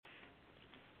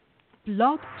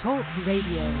Blog Talk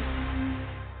Radio.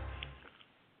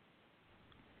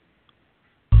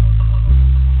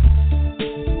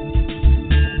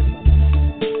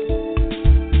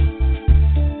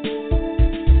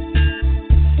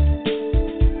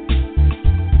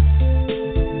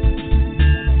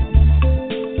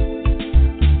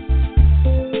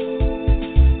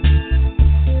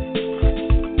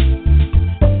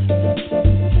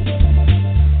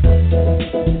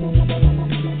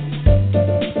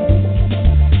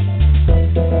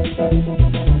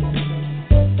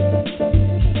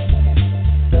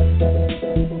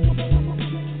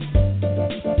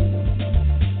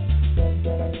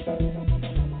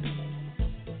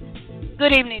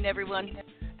 Good evening, everyone.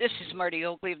 This is Marty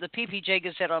Oakley of the PPJ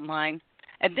Gazette Online,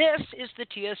 and this is the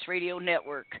TS Radio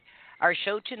Network. Our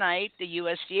show tonight, the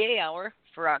USDA Hour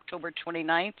for October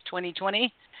 29th,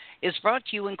 2020, is brought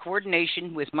to you in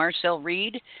coordination with Marcel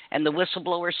Reed and the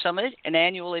Whistleblower Summit, an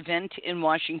annual event in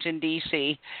Washington,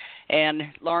 D.C. And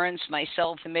Lawrence,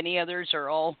 myself, and many others are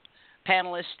all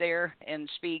panelists there and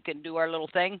speak and do our little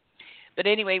thing. But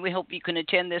anyway, we hope you can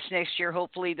attend this next year.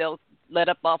 Hopefully they'll let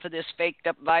up off of this faked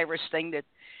up virus thing that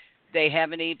they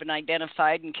haven't even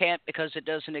identified and can't because it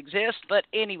doesn't exist. But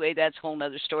anyway, that's a whole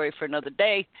other story for another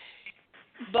day.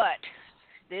 But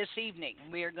this evening,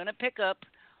 we are going to pick up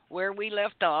where we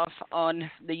left off on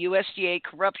the USDA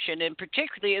corruption, and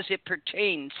particularly as it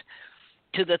pertains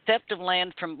to the theft of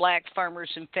land from black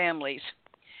farmers and families.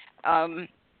 And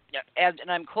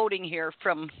I'm quoting here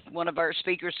from one of our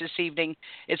speakers this evening.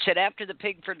 It said, after the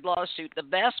Pigford lawsuit, the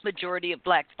vast majority of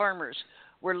black farmers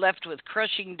were left with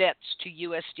crushing debts to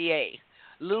USDA,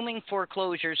 looming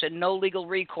foreclosures, and no legal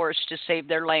recourse to save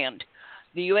their land.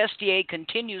 The USDA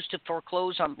continues to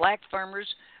foreclose on black farmers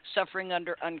suffering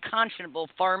under unconscionable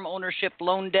farm ownership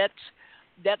loan debts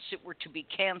that were to be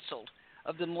canceled.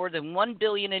 Of the more than $1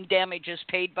 billion in damages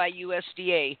paid by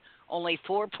USDA, only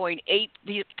 4.8%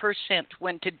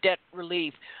 went to debt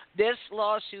relief. This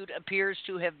lawsuit appears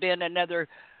to have been another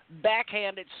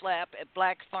backhanded slap at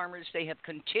black farmers. They have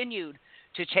continued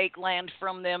to take land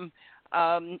from them.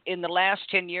 In the last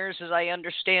 10 years, as I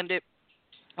understand it,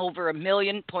 over 1.2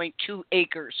 million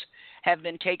acres have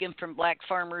been taken from black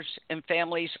farmers and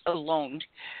families alone.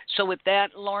 So with that,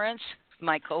 Lawrence,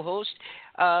 my co-host,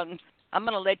 I'm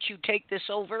going to let you take this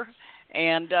over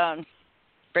and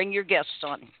bring your guests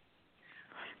on.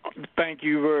 Thank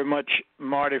you very much,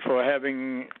 Marty, for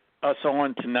having us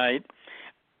on tonight.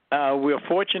 We're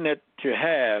fortunate to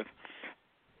have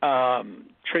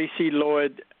Tracy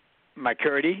Lloyd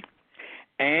McCurty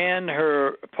and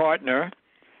her partner,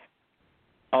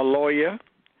 a lawyer,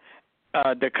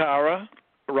 Dekera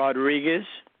Rodriguez.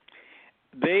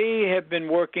 They have been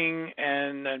working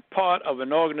and part of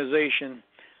an organization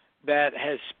that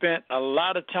has spent a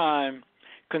lot of time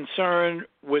concerned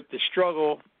with the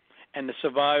struggle and the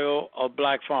survival of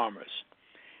black farmers.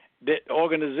 The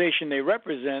organization they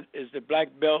represent is the Black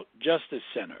Belt Justice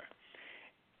Center.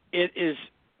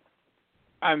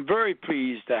 I'm very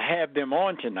pleased to have them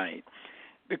on tonight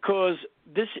because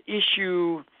this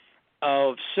issue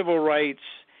of civil rights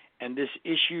and this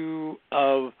issue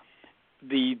of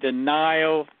the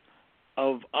denial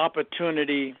of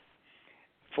opportunity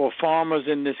for farmers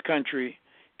in this country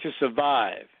to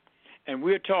survive. And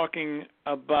we're talking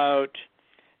about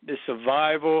the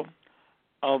survival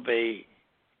of a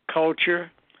culture,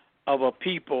 of a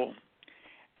people,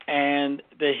 and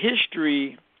the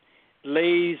history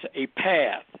lays a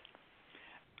path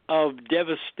of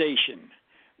devastation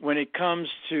when it comes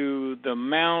to the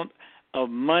amount of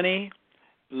money,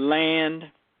 land,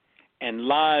 and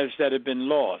lives that have been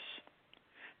lost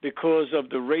because of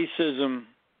the racism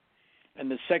and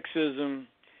the sexism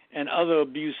and other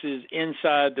abuses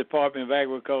inside the Department of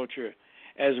Agriculture,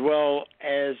 as well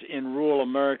as in rural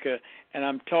America. And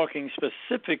I'm talking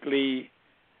specifically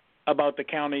about the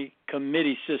county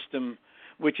committee system,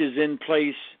 which is in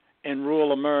place in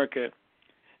rural America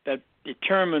that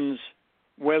determines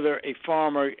whether a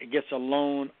farmer gets a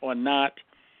loan or not.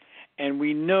 And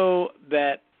we know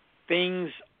that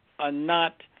things are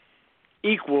not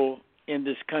equal in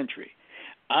this country.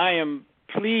 I am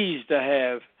pleased to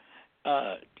have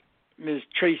Ms.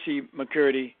 Tracy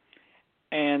McCurty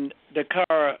and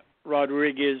Dekera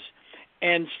Rodriguez.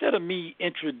 And instead of me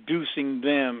introducing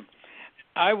them,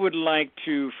 I would like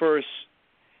to first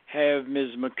have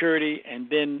Ms. McCurty and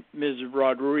then Ms.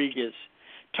 Rodriguez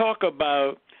talk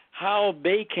about how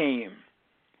they came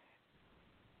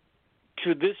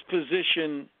to this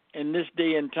position in this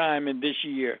day and time in this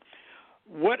year.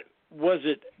 What was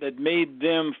it that made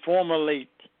them formalize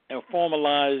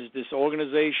this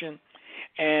organization?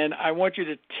 And I want you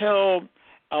to tell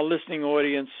our listening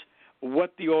audience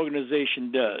what the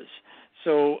organization does.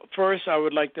 So first, I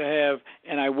would like to have,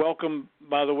 and I welcome,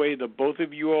 by the way, the both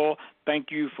of you all.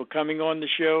 Thank you for coming on the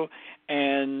show.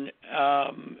 And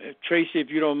Tracy, if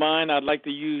you don't mind, I'd like to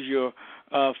use your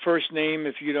first name,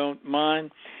 if you don't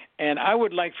mind. And I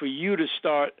would like for you to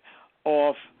start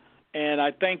off, and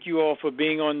I thank you all for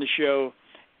being on the show.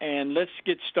 And let's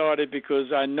get started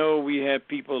because I know we have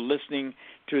people listening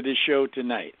to this show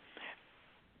tonight.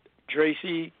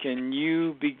 Tracy, can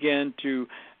you begin to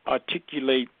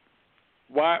articulate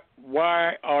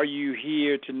why are you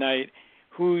here tonight,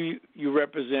 who you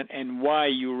represent, and why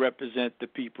you represent the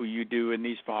people you do and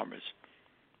these farmers?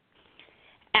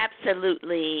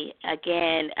 Absolutely.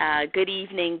 Again, good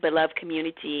evening, beloved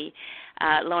community.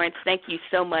 Lawrence, thank you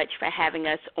so much for having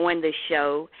us on the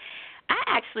show. I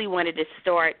actually wanted to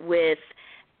start with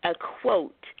a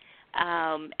quote.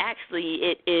 Actually,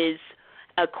 it is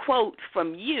a quote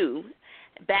from you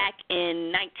back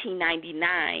in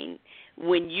 1999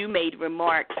 when you made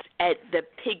remarks at the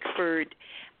Pigford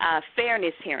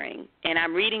fairness hearing. And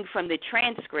I'm reading from the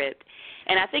transcript.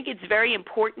 And I think it's very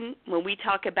important when we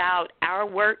talk about our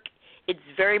work, it's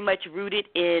very much rooted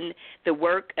in the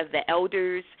work of the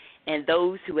elders and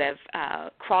those who have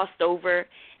crossed over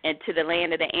into the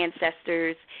land of the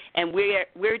ancestors. And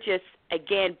we're just,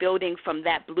 again, building from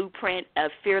that blueprint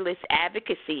of fearless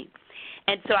advocacy.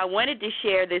 And so I wanted to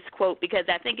share this quote because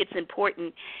I think it's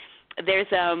important. There's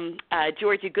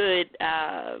Georgia Good,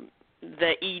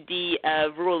 the ED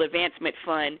of Rural Advancement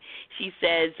Fund. She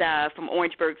says from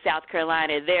Orangeburg, South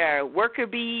Carolina, there are worker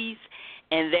bees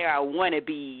and there are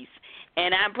wannabes.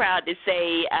 And I'm proud to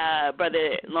say,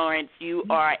 Brother Lawrence, you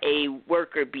are a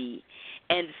worker bee.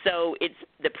 And so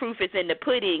the proof is in the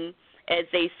pudding, as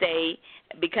they say,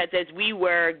 because as we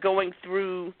were going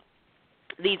through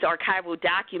these archival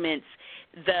documents,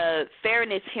 the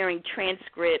fairness hearing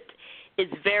transcript is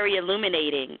very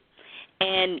illuminating.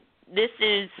 And this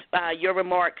is your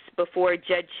remarks before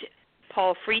Judge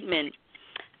Paul Friedman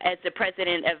as the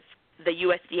president of the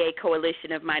USDA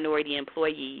Coalition of Minority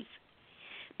Employees.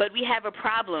 But we have a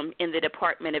problem in the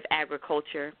Department of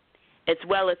Agriculture, as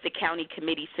well as the county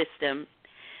committee system,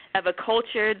 of a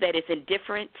culture that is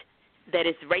indifferent, that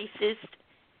is racist,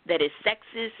 that is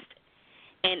sexist,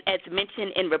 and as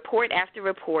mentioned in report after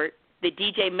report, the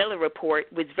D.J. Miller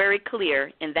report was very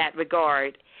clear in that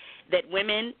regard, that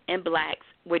women and blacks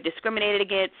were discriminated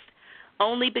against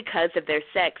only because of their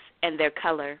sex and their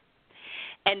color.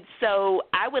 And so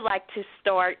I would like to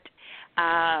start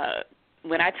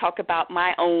when I talk about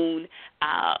my own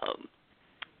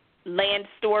land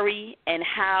story and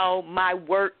how my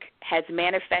work has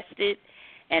manifested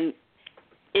and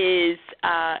is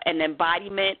an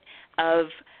embodiment of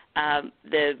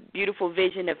the beautiful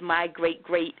vision of my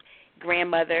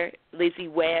great-great-grandmother, Lizzie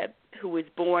Webb, who was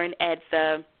born at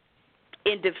the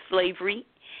end of slavery.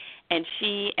 And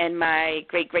she and my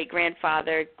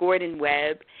great-great-grandfather, Gordon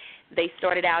Webb, they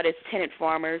started out as tenant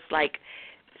farmers like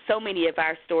so many of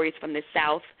our stories from the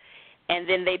South, and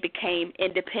then they became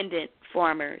independent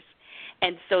farmers.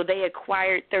 And so they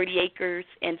acquired 30 acres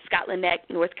in Scotland Neck,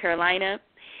 North Carolina,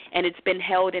 and it's been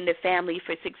held in the family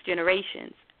for 6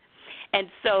 generations. And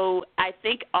so I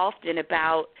think often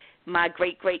about my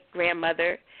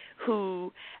great-great-grandmother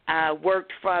who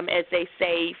worked from, as they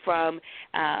say, from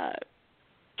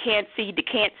can't see to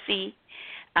can't see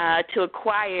to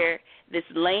acquire this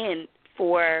land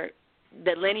for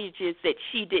the lineages that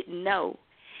she didn't know.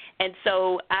 And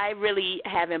so I really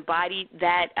have embodied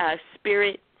that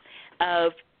spirit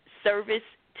of service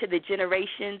to the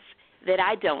generations that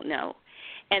I don't know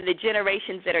and the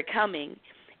generations that are coming.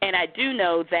 And I do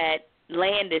know that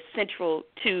land is central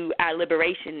to our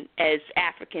liberation as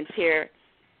Africans here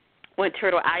on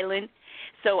Turtle Island.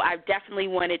 So I definitely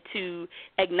wanted to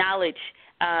acknowledge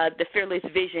the fearless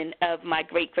vision of my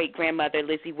great-great-grandmother,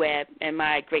 Lizzie Webb, and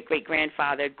my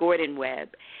great-great-grandfather, Gordon Webb.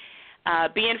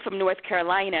 Being from North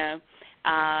Carolina,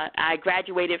 I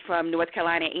graduated from North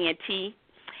Carolina A&T,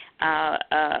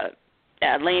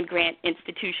 a land-grant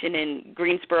institution in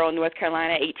Greensboro, North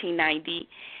Carolina, 1890.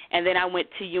 And then I went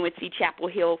to UNC Chapel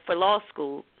Hill for law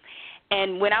school.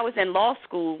 And when I was in law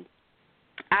school,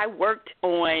 I worked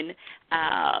on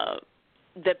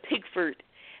the Pigford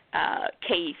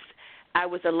case. I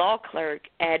was a law clerk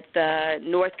at the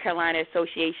North Carolina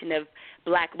Association of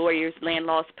Black Lawyers Land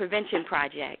Loss Prevention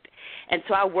Project. And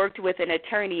so I worked with an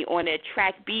attorney on a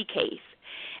Track B case.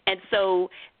 And so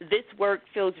this work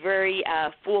feels very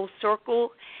full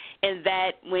circle in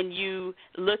that when you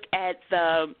look at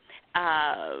the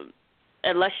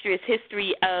illustrious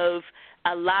history of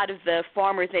a lot of the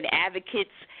farmers and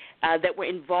advocates that were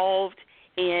involved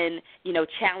in,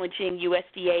 challenging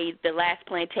USDA. The last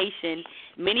plantation,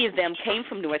 many of them came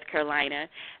from North Carolina.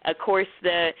 Of course,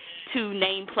 the two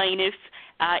named plaintiffs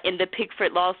in the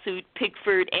Pigford lawsuit,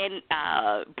 Pigford and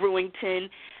Brewington.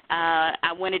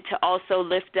 I wanted to also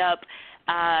lift up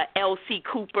L.C.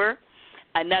 Cooper,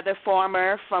 another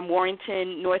farmer from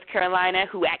Warrenton, North Carolina,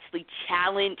 who actually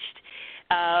challenged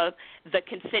the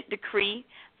consent decree.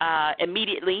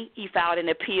 Immediately, he filed an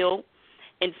appeal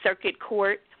in circuit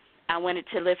court. I wanted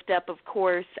to lift up, of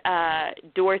course,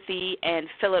 Dorothy and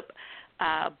Philip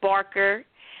Barker.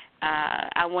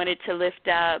 I wanted to lift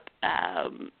up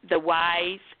the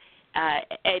Wise,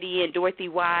 Eddie and Dorothy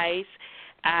Wise.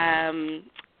 And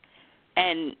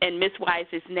Miss Wise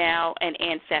is now an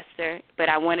ancestor, but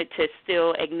I wanted to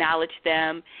still acknowledge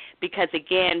them because,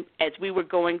 again, as we were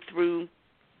going through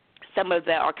some of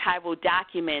the archival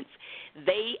documents,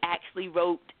 they actually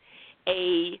wrote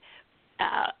a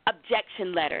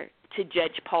objection letter to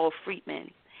Judge Paul Friedman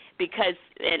because,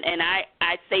 and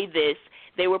I say this,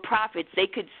 they were prophets. They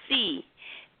could see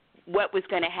what was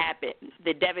going to happen,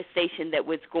 the devastation that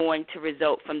was going to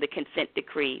result from the consent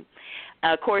decree.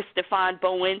 Of course, Stephon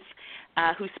Bowens,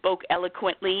 who spoke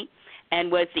eloquently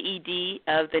and was the ED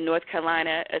of the North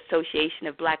Carolina Association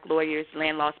of Black Lawyers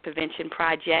Land Loss Prevention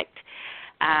Project.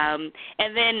 And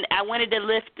then I wanted to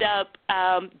lift up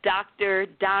Dr.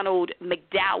 Donald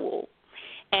McDowell,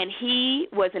 and he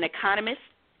was an economist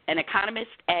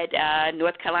at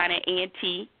North Carolina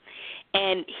A&T,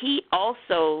 and he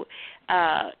also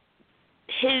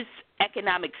his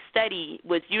economic study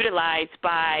was utilized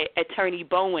by Attorney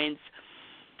Bowens.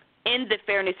 In the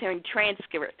fairness hearing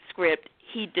transcript,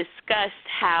 he discussed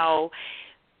how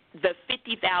the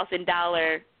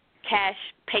 $50,000 cash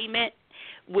payment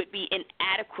would be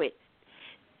inadequate.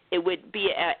 It would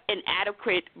be an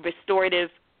inadequate restorative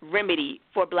remedy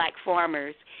for black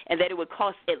farmers, and that it would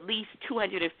cost at least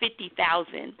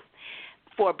 $250,000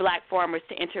 for black farmers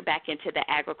to enter back into the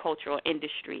agricultural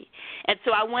industry. And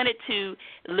so I wanted to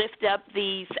lift up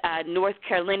these North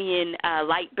Carolinian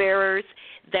light bearers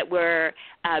that were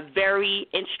very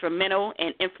instrumental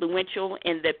and influential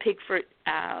in the Pigford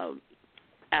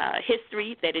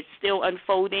history that is still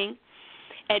unfolding.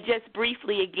 And just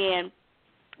briefly again,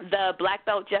 the Black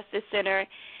Belt Justice Center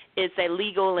is a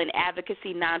legal and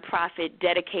advocacy nonprofit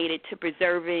dedicated to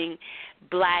preserving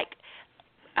black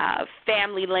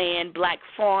family land, black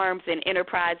farms and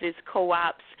enterprises,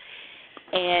 co-ops,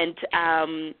 and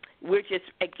we're just,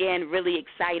 again, really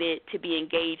excited to be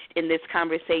engaged in this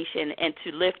conversation and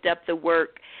to lift up the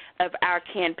work of our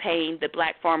campaign, the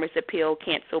Black Farmers Appeal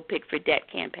Cancel Pigford Debt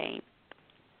campaign.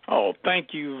 Oh,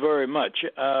 thank you very much.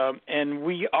 And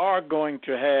we are going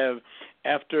to have,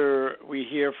 after we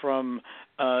hear from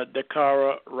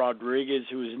Dekera Rodriguez,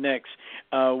 who is next,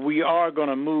 we are going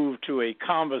to move to a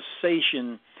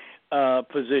conversation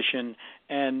position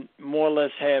and more or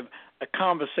less have a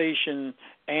conversation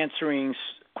answering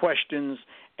questions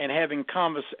and have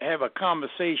a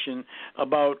conversation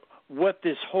about what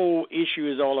this whole issue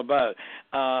is all about.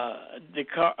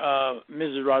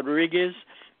 Mrs. Rodriguez,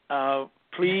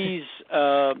 please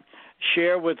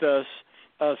share with us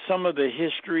some of the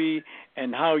history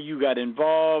and how you got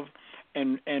involved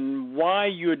and why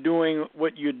you're doing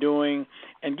what you're doing,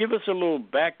 and give us a little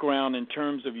background in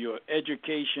terms of your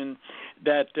education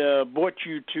that brought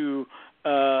you to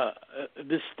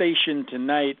this station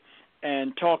tonight,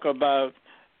 and talk about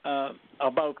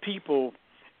people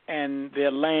and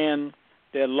their land,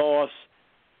 their loss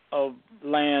of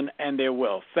land, and their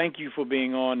wealth. Thank you for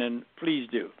being on, and please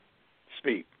do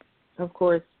speak. Of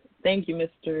course. Thank you,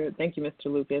 Mr.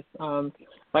 Lucas.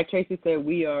 Like Tracy said,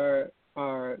 we are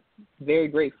very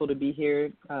grateful to be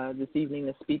here this evening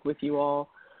to speak with you all,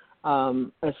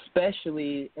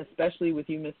 especially with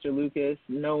you, Mr. Lucas,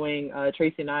 knowing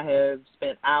Tracy and I have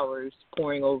spent hours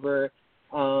poring over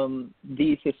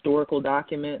these historical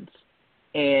documents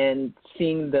and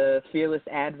seeing the fearless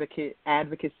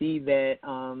advocacy that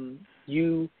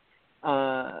you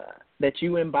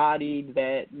embodied,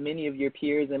 that many of your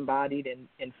peers embodied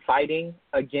in fighting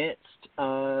against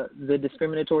the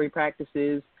discriminatory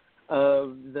practices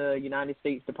of the United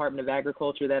States Department of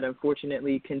Agriculture that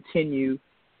unfortunately continue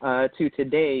to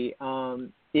today.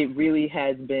 It really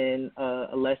has been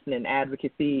a lesson in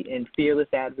advocacy and fearless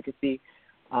advocacy,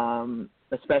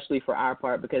 especially for our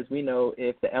part, because we know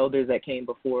if the elders that came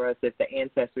before us, if the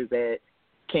ancestors that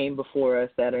came before us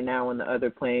that are now on the other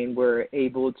plane were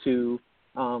able to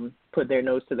put their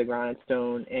nose to the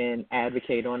grindstone and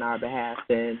advocate on our behalf,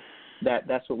 then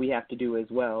that's what we have to do as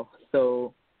well.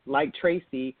 So like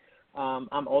Tracy,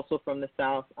 I'm also from the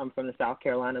South. I'm from the South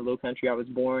Carolina Low Country. I was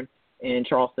born in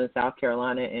Charleston, South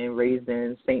Carolina, and raised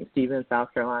in St. Stephen,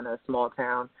 South Carolina, a small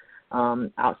town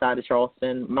outside of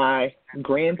Charleston. My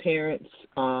grandparents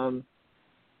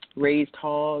raised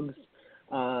hogs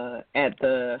at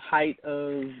the height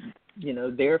of,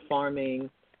 their farming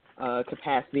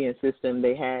capacity and system.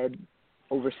 They had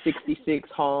over 66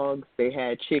 hogs. They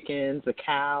had chickens, a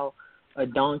cow, a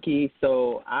donkey.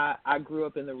 So I grew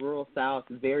up in the rural South,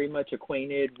 very much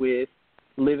acquainted with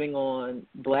living on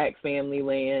black family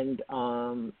land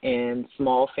and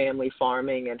small family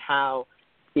farming, and how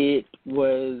it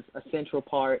was a central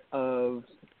part of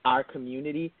our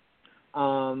community.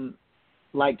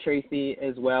 Like Tracy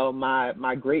as well,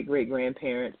 my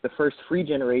great-great-grandparents, the first free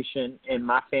generation in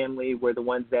my family, were the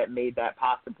ones that made that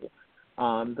possible.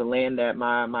 The land that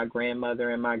my grandmother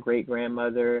and my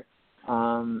great-grandmother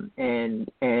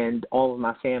and all of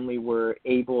my family were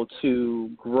able to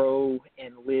grow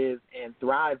and live and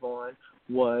thrive on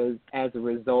was as a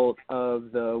result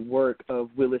of the work of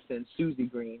Willis and Susie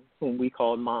Greene, whom we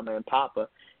called Mama and Papa.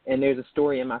 And there's a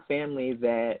story in my family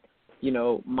that,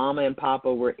 Mama and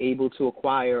Papa were able to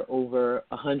acquire over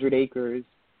 100 acres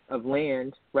of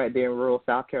land right there in rural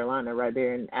South Carolina, right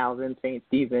there in Alvin, St.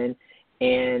 Stephen,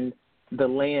 and the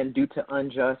land, due to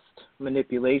unjust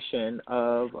manipulation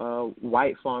of a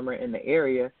white farmer in the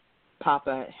area,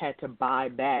 Papa had to buy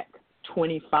back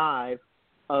 25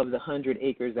 of the 100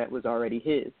 acres that was already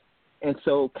his. And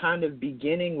so kind of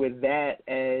beginning with that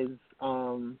as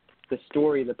the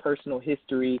story, the personal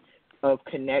history of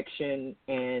connection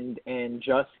and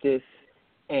justice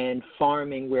and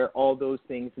farming, where all those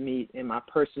things meet in my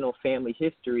personal family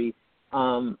history,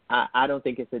 I don't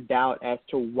think it's a doubt as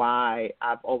to why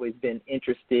I've always been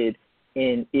interested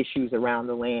in issues around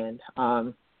the land.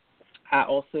 I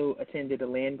also attended a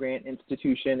land-grant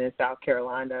institution in South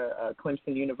Carolina,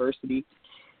 Clemson University,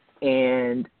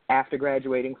 and after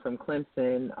graduating from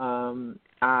Clemson,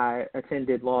 I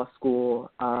attended law school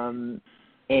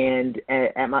and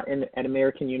at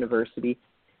American University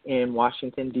in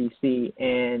Washington, D.C.,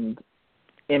 and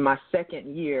in my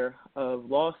second year of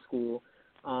law school,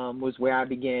 was where I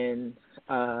began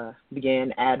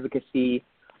advocacy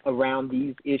around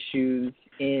these issues.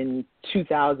 In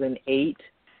 2008,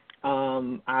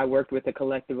 I worked with a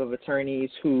collective of attorneys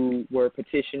who were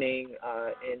petitioning,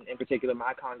 in particular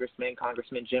my Congressman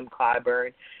Jim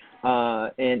Clyburn,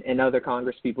 and other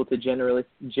congresspeople to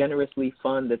generously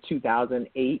fund the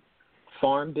 2008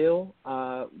 Farm Bill.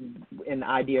 And the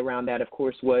idea around that, of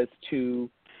course, was to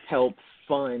help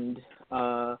fund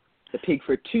the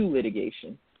Pigford 2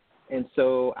 litigation. And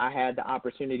so I had the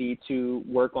opportunity to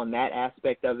work on that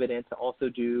aspect of it and to also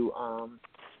do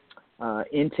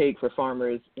intake for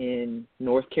farmers in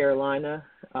North Carolina.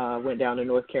 Went down to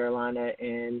North Carolina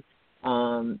and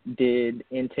did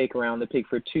intake around the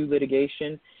Pigford 2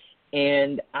 litigation.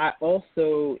 And I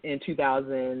also, in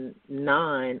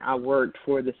 2009, I worked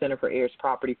for the Center for Heirs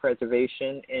Property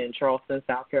Preservation in Charleston,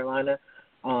 South Carolina.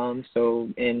 So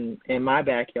in my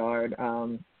backyard,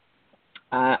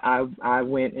 I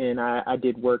went and I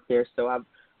did work there. So I've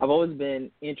always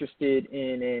been interested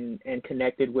in and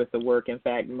connected with the work. In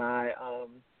fact,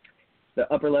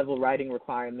 the upper level writing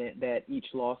requirement that each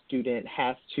law student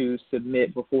has to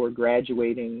submit before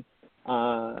graduating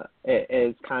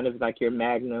as kind of like your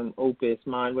magnum opus.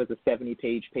 Mine was a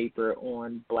 70-page paper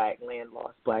on black land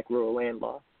loss, black rural land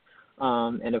loss.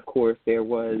 And of course, there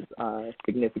was a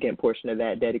significant portion of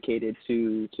that dedicated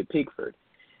to Pigford.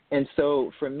 And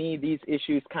so for me, these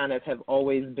issues kind of have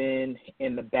always been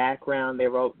in the background.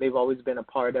 They've always been a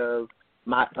part of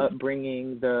my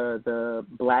upbringing, the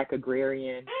black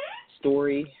agrarian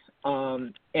story.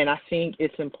 And I think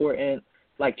it's important,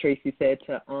 like Tracy said,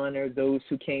 to honor those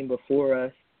who came before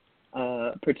us,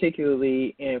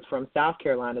 particularly from South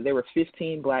Carolina. There were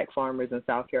 15 black farmers in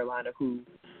South Carolina who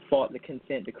fought the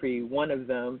consent decree. One of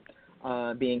them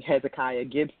being Hezekiah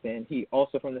Gibson. He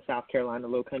also from the South Carolina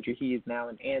Low Country. He is now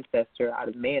an ancestor out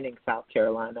of Manning, South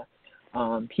Carolina.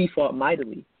 He fought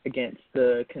mightily against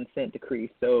the consent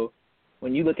decree. So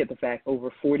when you look at the fact,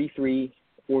 over 43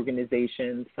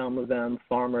 organizations, some of them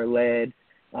farmer-led,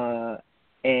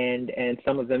 and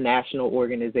some of them national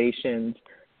organizations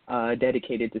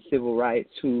dedicated to civil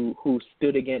rights who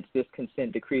stood against this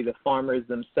consent decree, the farmers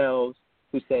themselves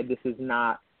who said this is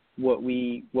not what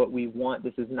we want,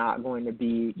 this is not going to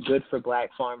be good for black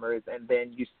farmers, and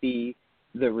then you see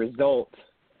the result,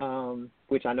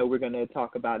 which I know we're going to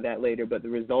talk about that later, but the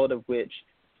result of which,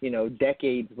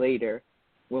 decades later,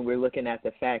 when we're looking at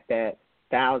the fact that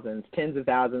thousands, tens of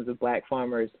thousands of black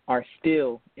farmers are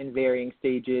still in varying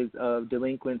stages of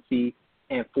delinquency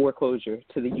and foreclosure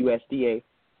to the USDA,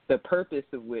 the purpose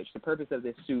of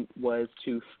this suit was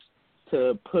to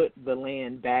to put the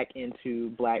land back into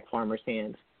black farmers'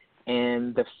 hands.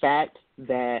 And the fact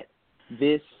that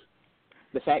this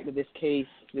case,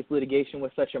 this litigation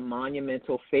was such a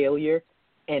monumental failure,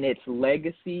 and its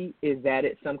legacy is that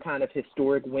it's some kind of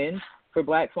historic win for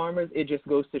black farmers, it just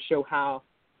goes to show how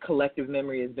collective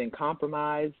memory has been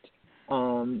compromised,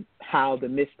 how the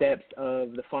missteps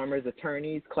of the farmers'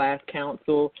 attorneys, class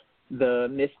counsel, the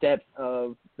missteps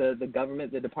of the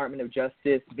government, the Department of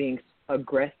Justice being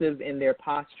aggressive in their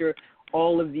posture,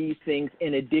 all of these things,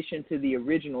 in addition to the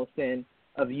original sin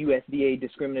of USDA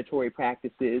discriminatory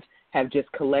practices, have just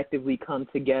collectively come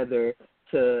together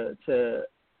to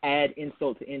add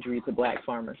insult to injury to black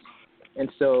farmers. And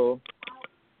so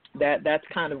that's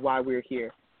kind of why we're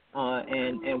here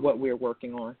and what we're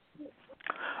working on.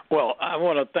 Well, I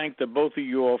want to thank the both of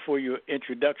you all for your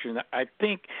introduction. I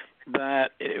think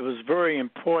that it was very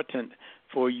important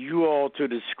for you all to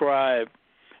describe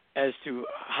as to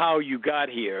how you got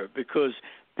here, because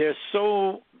there's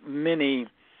so many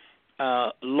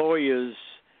lawyers,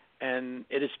 and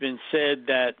it has been said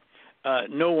that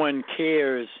no one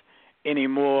cares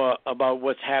anymore about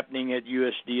what's happening at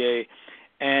USDA,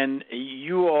 and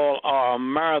you all are a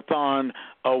marathon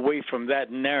away from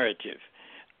that narrative.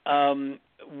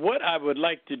 What I would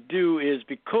like to do is,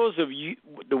 because of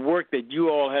the work that you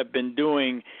all have been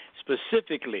doing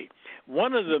specifically,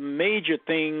 one of the major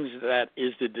things that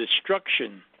is the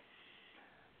destruction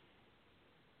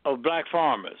of black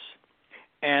farmers,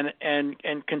 and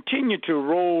continue to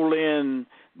roll in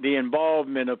the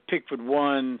involvement of Pigford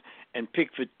 1 and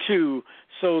Pigford 2,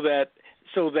 so that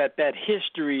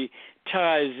history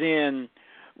ties in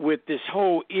with this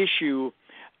whole issue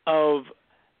of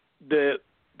the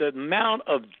amount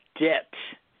of debt.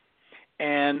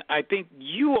 And I think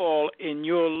you all in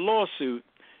your lawsuit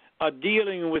are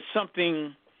dealing with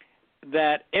something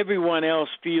that everyone else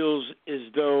feels as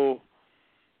though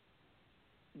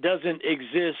doesn't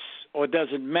exist or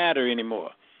doesn't matter anymore.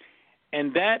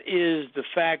 And that is the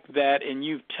fact that, and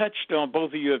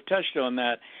both of you have touched on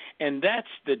that, and that's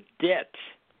the debt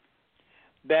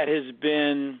that has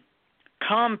been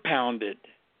compounded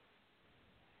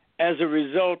as a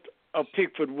result of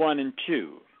Pigford 1 and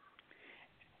 2.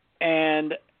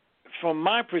 And from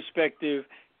my perspective,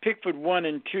 Pigford 1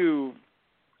 and 2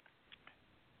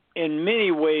 in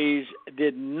many ways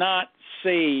did not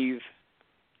save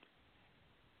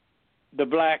the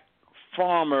black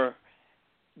farmer,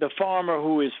 the farmer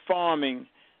who is farming,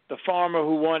 the farmer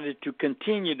who wanted to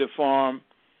continue to farm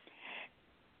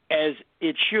as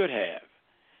it should have.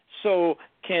 So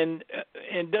and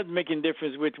it doesn't make any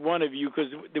difference which one of you,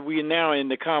 because we are now in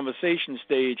the conversation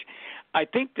stage. I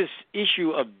think this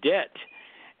issue of debt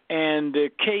and the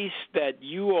case that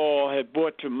you all have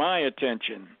brought to my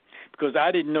attention, because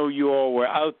I didn't know you all were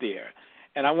out there,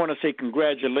 and I want to say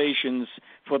congratulations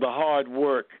for the hard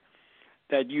work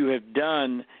that you have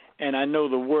done, and I know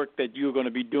the work that you're going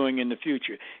to be doing in the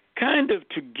future. Kind of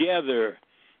together,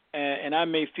 and I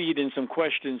may feed in some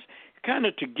questions, kind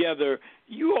of together,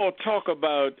 you all talk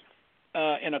about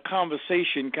in a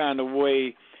conversation kind of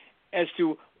way as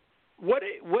to what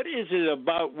is it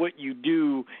about what you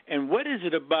do, and what is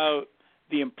it about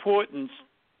the importance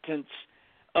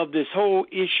of this whole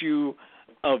issue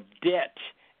of debt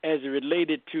as it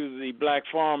related to the black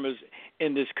farmers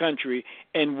in this country,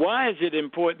 and why is it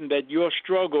important that your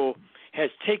struggle has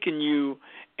taken you,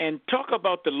 and talk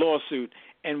about the lawsuit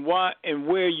and why and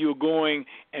where you're going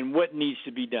and what needs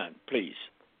to be done, please.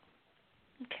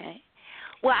 Okay.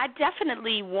 Well, I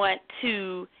definitely want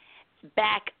to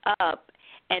back up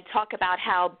and talk about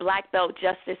how Black Belt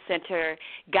Justice Center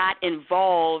got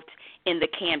involved in the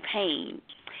campaign.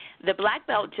 The Black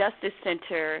Belt Justice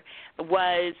Center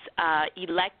was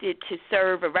elected to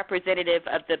serve, a representative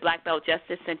of the Black Belt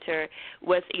Justice Center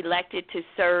was elected to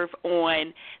serve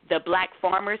on the Black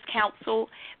Farmers Council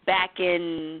back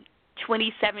in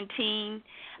 2017.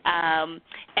 And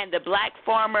the Black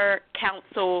Farmer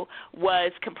Council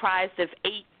was comprised of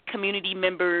 8 community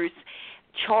members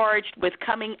charged with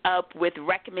coming up with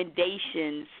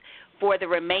recommendations for the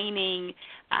remaining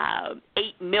 $8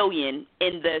 million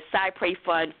in the Cypre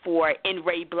Fund for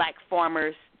NRA Black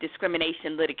Farmers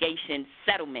Discrimination Litigation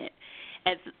Settlement.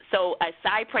 And so a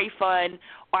Cypre Fund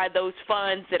are those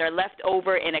funds that are left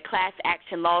over in a class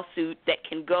action lawsuit that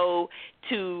can go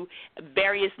to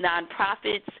various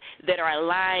nonprofits that are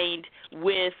aligned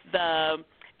with the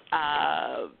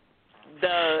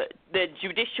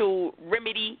judicial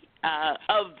remedy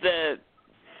of the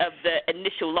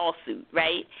initial lawsuit,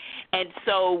 right? And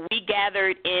so we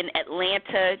gathered in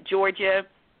Atlanta, Georgia,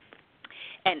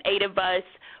 and 8 of us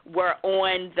were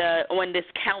on this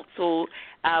council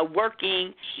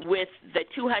working with the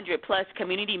 200-plus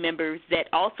community members that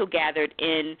also gathered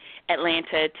in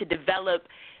Atlanta to develop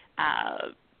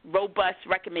robust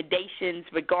recommendations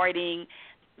regarding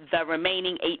the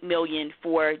remaining $8 million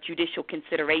for judicial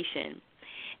consideration.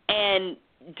 And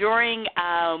during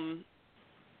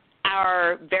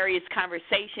our various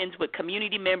conversations with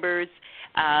community members,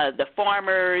 the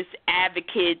farmers,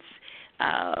 advocates,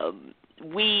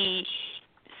 we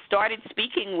started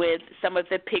speaking with some of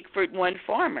the Pigford 1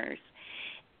 farmers,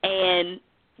 and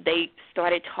they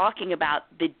started talking about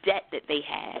the debt that they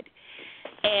had.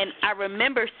 And I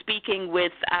remember speaking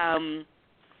with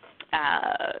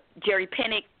Jerry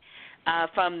Pinnick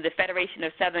from the Federation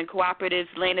of Southern Cooperatives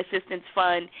Land Assistance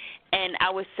Fund, and I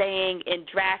was saying in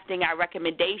drafting our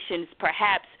recommendations,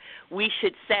 perhaps we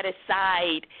should set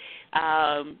aside,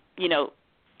 $1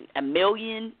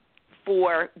 million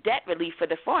for debt relief for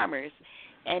the farmers.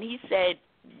 And he said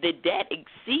the debt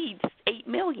exceeds $8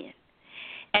 million.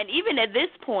 And even at this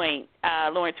point,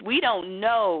 Lawrence, we don't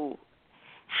know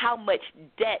how much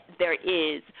debt there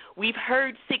is. We've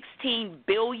heard $16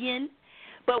 billion,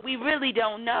 but we really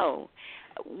don't know.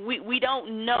 We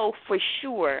don't know for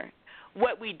sure.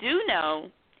 What we do know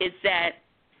is that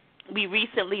we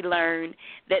recently learned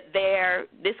that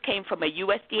this came from a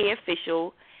USDA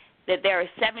official, that there are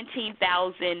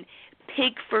 17,000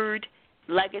 Pigford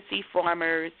legacy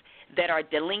farmers that are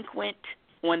delinquent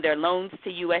on their loans to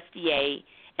USDA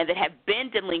and that have been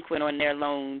delinquent on their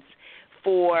loans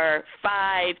for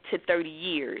 5 to 30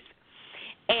 years.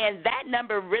 And that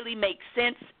number really makes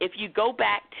sense if you go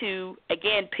back to,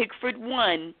 again, Pigford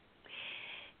 1.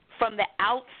 From the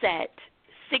outset,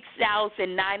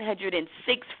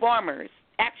 6,906 farmers,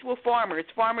 actual farmers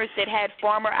that had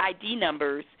farmer ID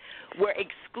numbers, were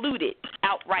excluded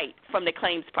outright from the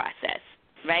claims process,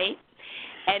 right?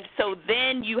 And so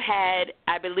then you had,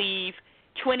 I believe,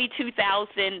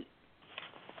 22,000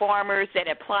 farmers that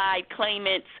applied,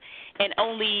 claimants, and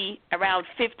only around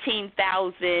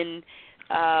 15,000,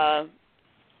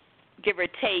 give or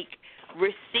take,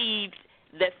 received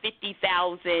the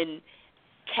 $50,000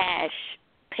 cash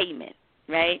payment,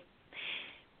 right?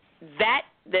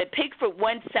 The Pigford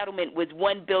 1 settlement was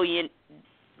 $1 billion.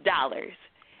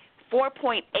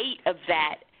 4.8 of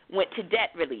that went to debt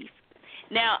relief.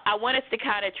 Now, I want us to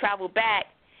kind of travel back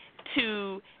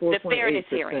to the fairness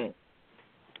hearing.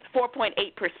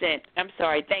 4.8%. I'm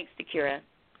sorry. Thanks, Dekera.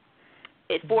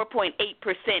 It's 4.8%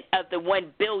 of the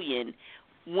 $1 billion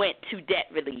went to debt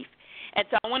relief. And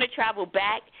so I want to travel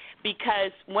back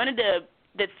because one of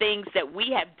the things that we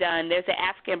have done, there's an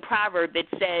African proverb that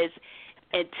says,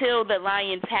 until the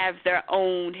lions have their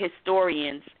own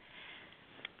historians,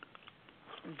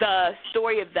 the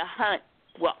story of the hunt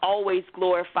will always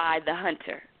glorify the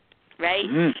hunter, right?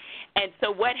 Mm-hmm. And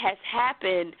so what has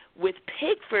happened with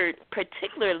Pigford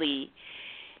particularly,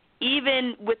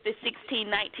 even with the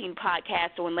 1619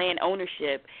 podcast on land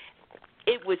ownership,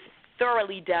 it was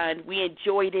thoroughly done. We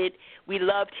enjoyed it. We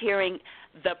loved hearing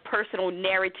the personal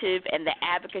narrative and the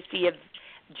advocacy of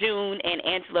June and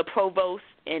Angela Provost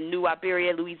in New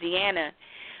Iberia, Louisiana.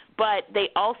 But they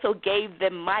also gave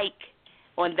the mic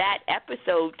on that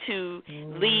episode to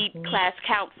lead class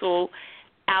counsel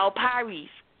Al Pires.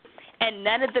 And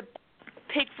none of the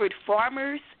Pigford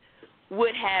farmers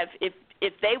would have, if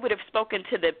they would have spoken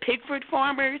to the Pigford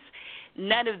farmers,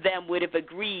 none of them would have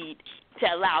agreed to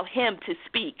allow him to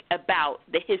speak about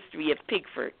the history of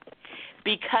Pigford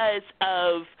because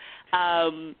of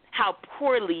how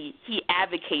poorly he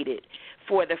advocated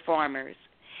for the farmers.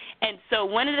 And so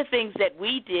one of the things that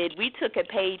we did, we took a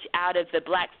page out of the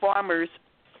Black Farmers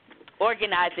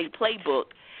Organizing Playbook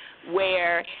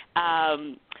where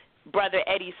Brother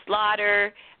Eddie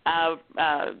Slaughter,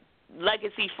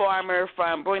 legacy farmer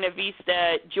from Buena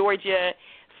Vista, Georgia,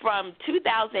 from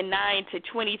 2009 to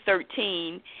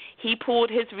 2013, he pulled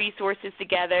his resources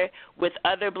together with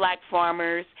other black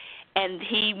farmers, and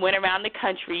he went around the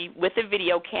country with a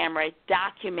video camera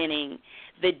documenting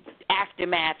the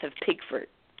aftermath of Pigford,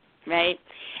 right?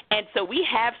 And so we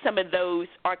have some of those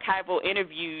archival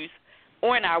interviews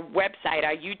on our website,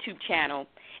 our YouTube channel,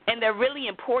 and they're really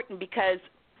important because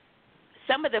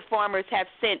some of the farmers have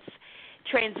since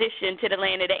transitioned to the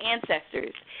land of the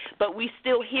ancestors, but we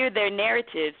still hear their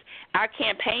narratives. Our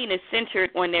campaign is centered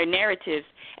on their narratives,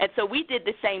 and so we did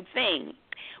the same thing.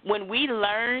 When we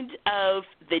learned of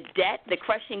the debt, the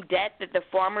crushing debt that the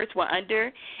farmers were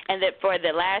under, and that for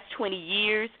the last 20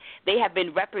 years they have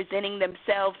been representing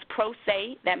themselves pro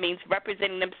se, that means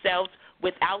representing themselves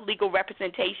without legal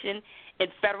representation in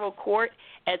federal court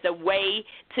as a way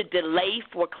to delay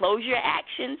foreclosure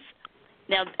actions.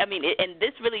 Now, I mean, and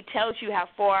this really tells you how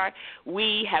far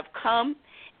we have come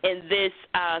in this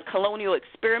colonial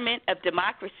experiment of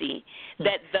democracy,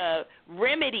 that the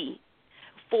remedy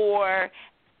for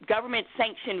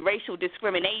government-sanctioned racial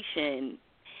discrimination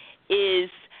is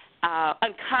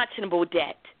unconscionable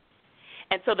debt.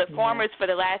 And so the farmers for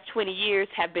the last 20 years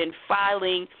have been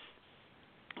filing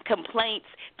complaints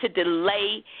to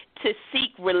delay, to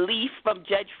seek relief from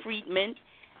Judge Friedman.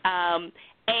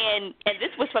 And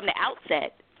this was from the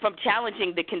outset, from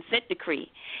challenging the consent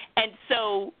decree. And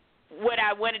so what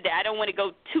I wanted to, I don't want to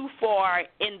go too far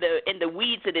in the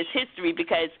weeds of this history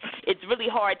because it's really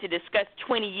hard to discuss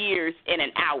 20 years in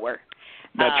an hour.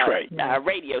 That's right.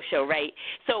 Radio show, right?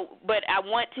 So, but I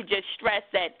want to just stress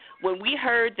that when we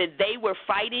heard that they were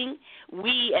fighting,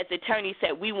 we as attorneys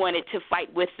said we wanted to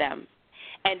fight with them.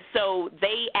 And so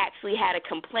they actually had a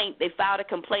complaint. They filed a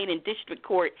complaint in district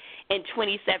court in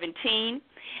 2017.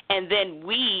 And then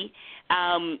we,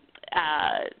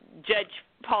 Judge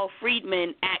Paul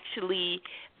Friedman actually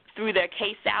threw their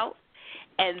case out.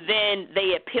 And then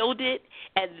they appealed it.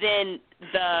 And then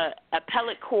the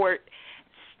appellate court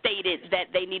stated that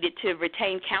they needed to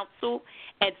retain counsel.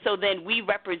 And so then we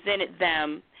represented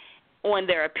them on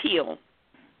their appeal.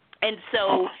 And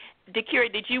so,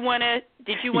 Dekera, did you want to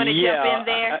jump in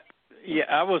there?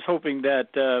 I was hoping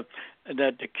that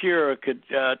Dekera could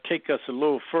take us a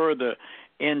little further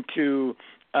into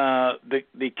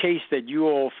the case that you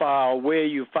all filed, where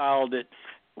you filed it,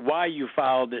 why you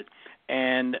filed it,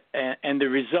 and the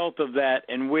result of that,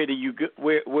 and where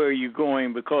are you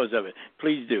going because of it?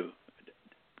 Please do,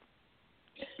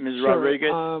 Ms. Sure.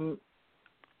 Rodriguez.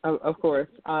 Of course.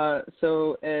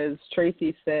 So as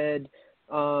Tracy said,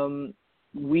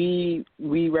 we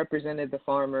represented the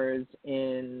farmers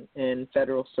in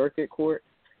federal circuit court,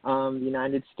 the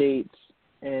United States,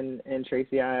 and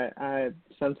Tracy, I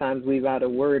sometimes leave out a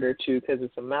word or two because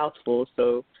it's a mouthful,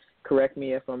 so correct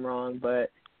me if I'm wrong,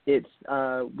 but it's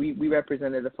we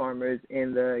represented the farmers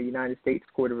in the United States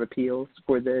Court of Appeals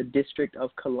for the District of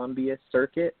Columbia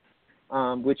Circuit,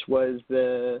 which was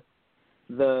the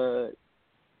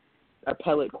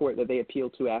appellate court that they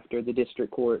appealed to after the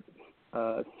district court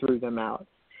threw them out.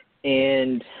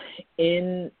 And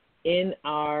in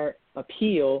our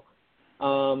appeal,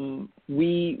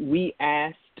 we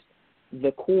asked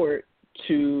the court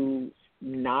to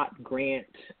not grant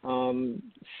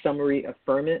summary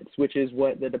affirmance, which is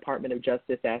what the Department of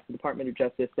Justice asked. The Department of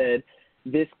Justice said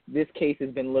this case has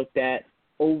been looked at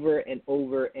over and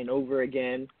over and over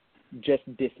again. Just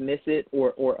dismiss it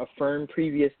or affirm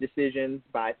previous decisions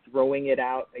by throwing it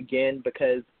out again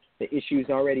because the issue's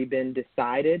already been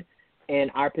decided.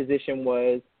 And our position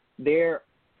was there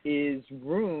is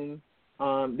room.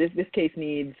 This case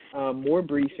needs more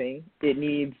briefing. It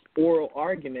needs oral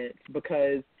arguments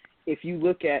because if you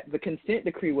look at the consent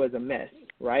decree was a mess,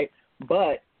 right?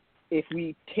 But if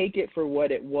we take it for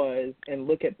what it was and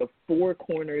look at the four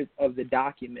corners of the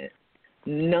document,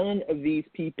 none of these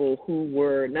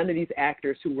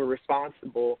actors who were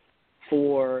responsible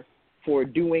for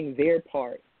doing their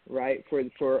part, right,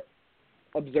 for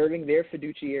observing their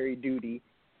fiduciary duty,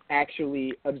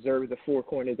 actually observed the four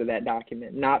corners of that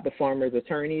document, not the farmers'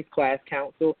 attorneys, class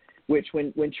counsel, which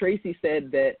when Tracy said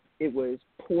that it was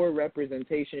poor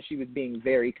representation, she was being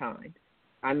very kind.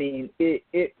 I mean,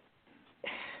 the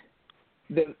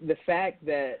fact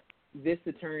that this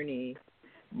attorney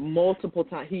multiple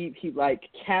times, he like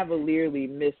cavalierly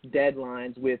missed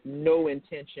deadlines with no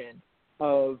intention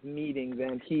of meeting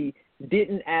them. He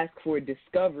didn't ask for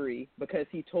discovery because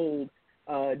he told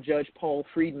Judge Paul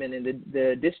Friedman in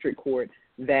the district court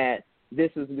that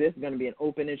this is going to be an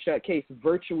open and shut case,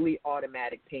 virtually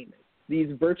automatic payments.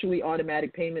 These virtually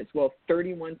automatic payments,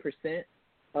 31%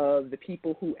 of the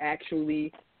people who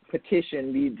actually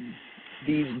petitioned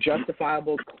these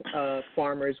justifiable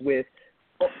farmers with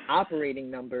operating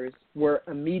numbers were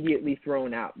immediately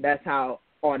thrown out. That's how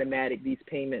automatic these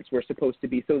payments were supposed to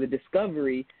be. So the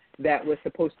discovery that was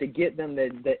supposed to get them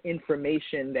the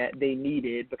information that they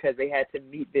needed because they had to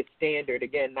meet this standard,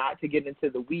 again, not to get into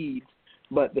the weeds,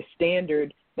 but the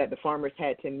standard that the farmers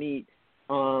had to meet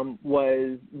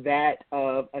was that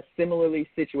of a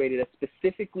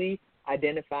specifically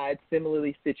identified,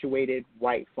 similarly situated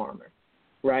white farmer,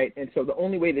 right? And so the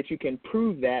only way that you can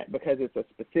prove that, because it's a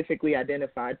specifically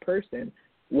identified person,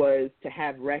 was to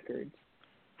have records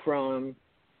from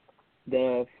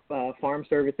the Farm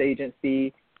Service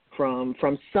Agency, from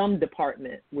some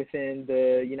department within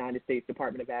the United States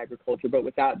Department of Agriculture. But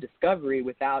without discovery,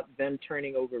 without them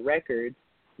turning over records,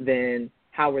 then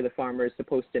how were the farmers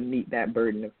supposed to meet that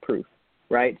burden of proof,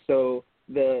 right? So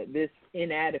this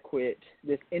inadequate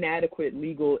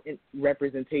legal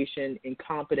representation,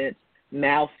 incompetence,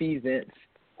 malfeasance,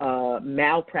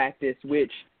 malpractice,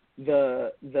 which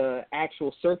the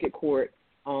actual circuit court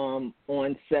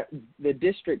the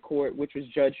district court, which was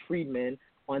Judge Friedman,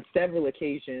 on several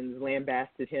occasions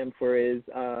lambasted him for his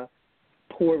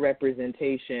poor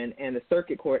representation, and the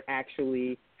circuit court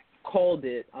actually called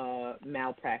it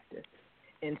malpractice.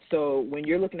 And so when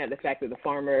you're looking at the fact that the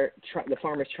farmers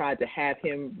tried to have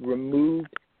him removed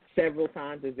several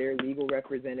times as their legal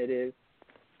representative,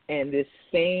 and this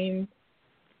same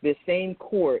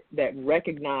court that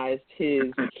recognized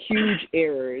his huge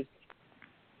errors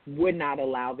would not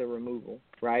allow the removal,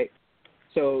 right?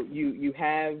 So you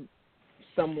have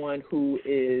someone who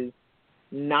is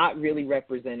not really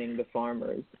representing the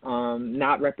farmers,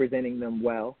 not representing them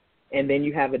well. And then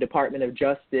you have a Department of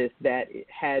Justice that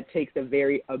takes a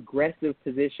very aggressive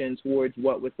position towards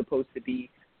what was supposed to be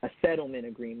a settlement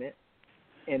agreement.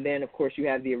 And then, of course, you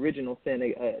have the original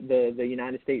sin, the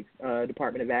United States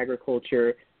Department of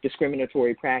Agriculture,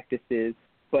 discriminatory practices.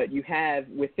 But you have,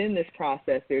 within this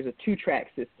process, there's a two-track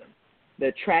system.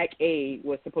 The track A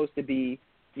was supposed to be,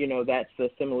 that's a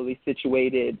similarly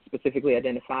situated, specifically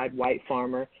identified white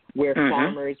farmer, where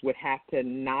farmers would have to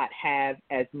not have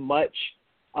as much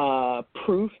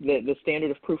proof. The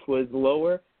standard of proof was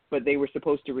lower, but they were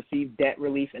supposed to receive debt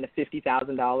relief and a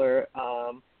 $50,000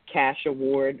 cash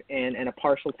award and a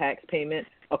partial tax payment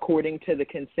according to the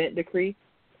consent decree.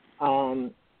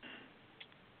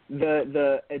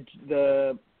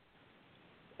 The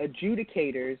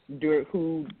adjudicators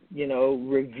who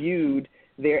reviewed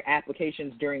their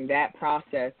applications during that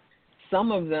process,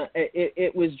 some of them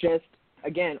it was just,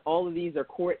 again, all of these are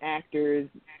court actors,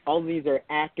 all of these are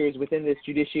actors within this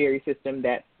judiciary system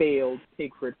that failed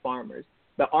Pigford farmers.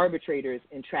 The arbitrators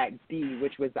in track B,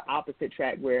 which was the opposite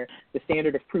track where the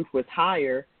standard of proof was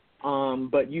higher,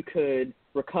 but you could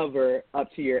recover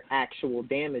up to your actual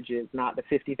damages, not the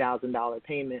 $50,000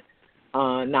 payment,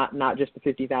 not just the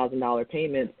 $50,000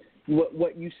 payment.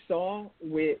 What you saw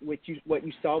with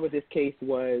this case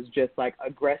was just like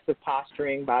aggressive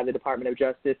posturing by the Department of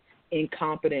Justice,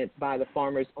 incompetence by the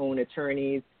farmers' own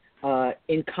attorneys,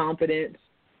 incompetence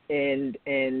and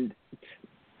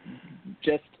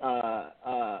just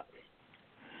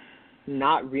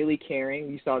not really caring.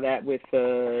 You saw that with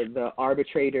the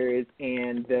arbitrators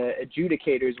and the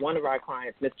adjudicators. One of our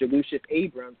clients, Mr. Lucius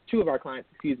Abrams, two of our clients,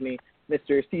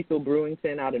 Mr. Cecil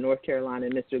Brewington out of North Carolina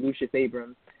and Mr. Lucius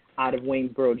Abrams out of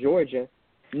Waynesboro, Georgia,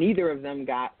 neither of them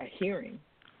got a hearing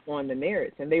on the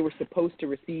merits, and they were supposed to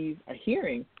receive a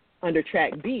hearing under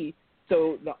track B.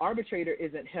 So the arbitrator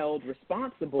isn't held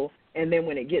responsible, and then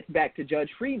when it gets back to Judge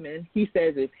Friedman, he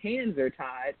says his hands are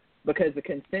tied because the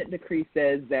consent decree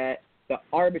says that the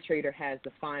arbitrator has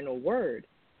the final word.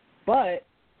 But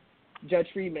Judge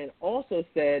Friedman also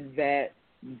said that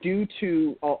due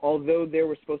to, although there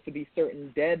were supposed to be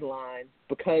certain deadlines,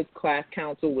 because class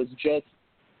counsel was just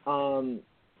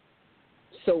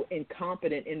so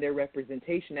incompetent in their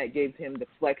representation, that gave him the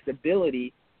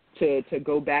flexibility to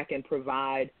go back and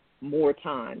provide more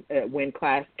time when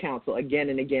class counsel again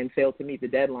and again failed to meet the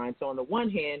deadline. So on the one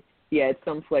hand, he had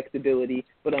some flexibility,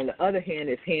 but on the other hand,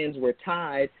 his hands were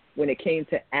tied when it came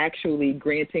to actually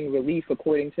granting relief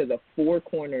according to the four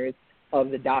corners of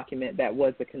the document that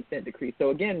was the consent decree. So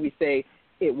again, we say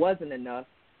it wasn't enough,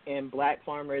 and black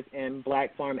farmers and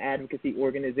black farm advocacy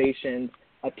organizations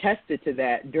attested to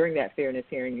that during that fairness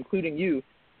hearing, including you,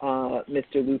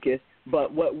 Mr. Lucas.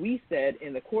 But what we said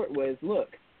in the court was, look,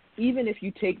 even if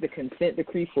you take the consent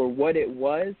decree for what it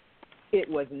was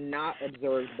not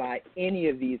observed by any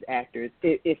of these actors.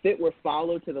 If it were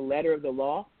followed to the letter of the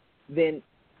law, then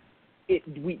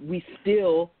there's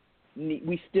still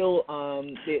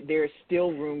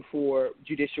room for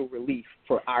judicial relief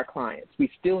for our clients.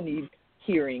 We still need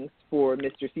hearings for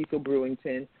Mr. Cecil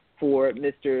Brewington, for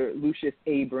Mr. Lucius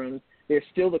Abrams. There's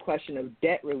still the question of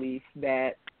debt relief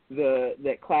that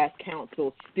class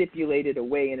counsel stipulated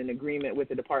away in an agreement with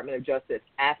the Department of Justice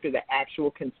after the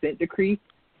actual consent decree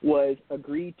was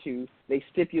agreed to. They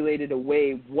stipulated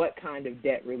away what kind of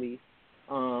debt relief,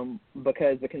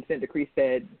 because the consent decree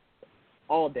said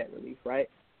all debt relief, right?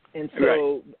 And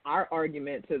so Our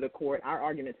argument to the court, our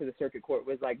argument to the circuit court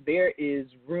was like, there is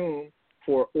room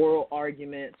for oral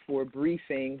arguments, for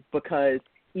briefing, because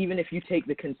even if you take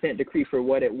the consent decree for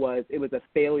what it was a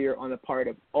failure on the part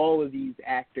of all of these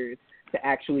actors to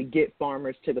actually get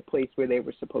farmers to the place where they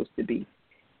were supposed to be.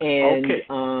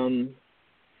 And,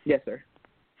 yes, sir.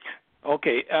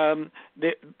 Okay.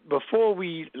 Before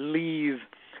we leave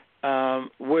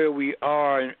where we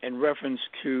are in reference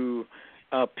to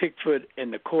Pigford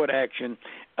and the court action.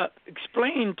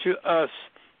 Explain to us,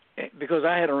 because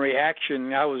I had a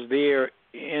reaction. I was there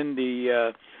in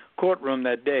the courtroom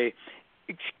that day.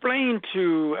 Explain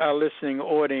to our listening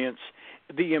audience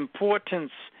the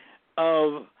importance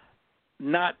of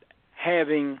not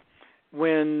having,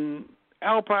 when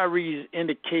Al Paris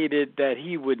indicated that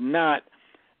he would not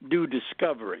do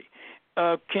discovery.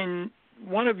 Can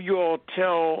one of you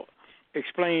all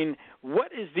explain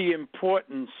what is the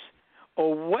importance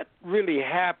or what really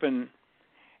happened,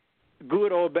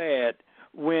 good or bad,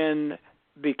 when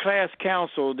the class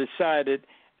council decided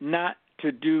not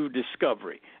to do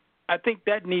discovery? I think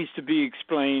that needs to be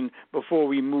explained before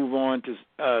we move on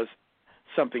to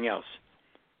something else.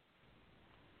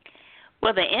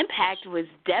 Well, the impact was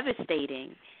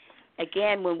devastating.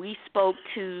 Again, when we spoke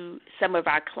to some of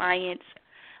our clients,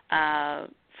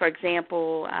 for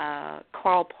example,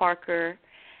 Carl Parker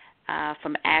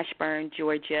from Ashburn,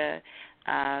 Georgia,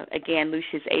 again,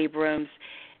 Lucius Abrams,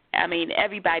 I mean,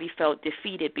 everybody felt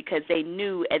defeated because they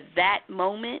knew at that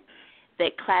moment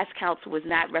that class council was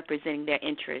not representing their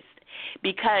interest.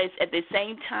 Because at the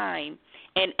same time,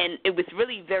 and it was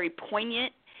really very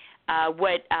poignant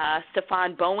what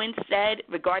Stefan Bowen said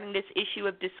regarding this issue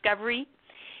of discovery,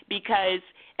 because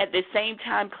at the same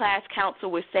time class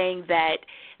council was saying that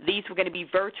these were going to be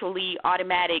virtually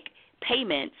automatic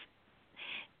payments,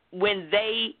 when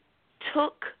they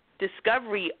took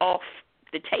discovery off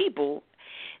the table,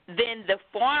 then the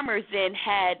farmers then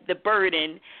had the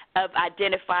burden of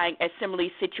identifying a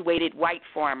similarly situated white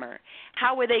farmer.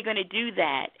 How were they going to do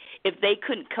that if they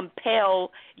couldn't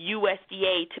compel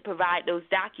USDA to provide those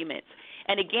documents?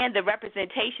 And again, the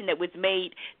representation that was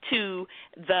made to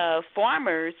the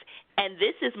farmers, and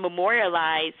this is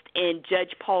memorialized in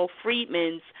Judge Paul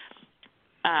Friedman's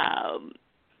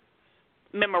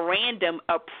memorandum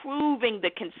approving the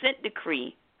consent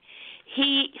decree.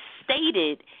 He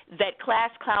stated that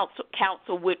class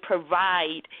council would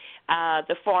provide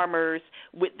the farmers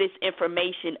with this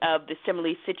information of the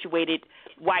similarly situated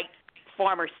white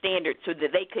farmer standard so that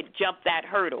they could jump that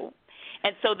hurdle.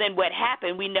 And so then what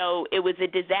happened, we know it was a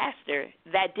disaster.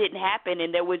 That didn't happen,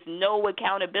 and there was no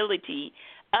accountability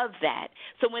of that.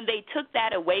 So when they took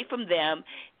that away from them,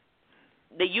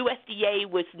 the USDA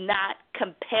was not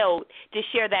compelled to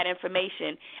share that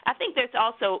information. I think there's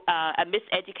also a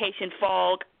miseducation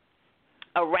fog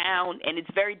around, and it's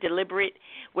very deliberate,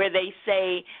 where they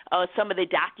say some of the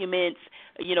documents,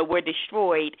 were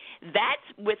destroyed.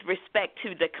 That's with respect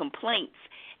to the complaints.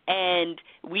 And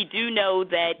we do know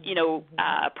that,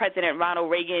 President Ronald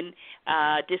Reagan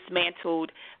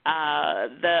dismantled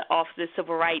the Office of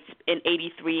Civil Rights in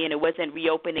 1983, and it wasn't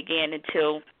reopened again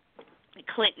until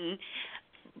Clinton.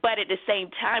 But at the same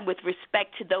time, with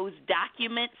respect to those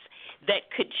documents that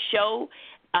could show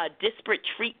disparate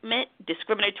treatment,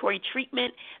 discriminatory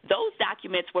treatment, those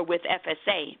documents were with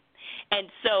FSA. And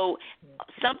so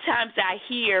sometimes I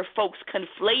hear folks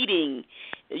conflating,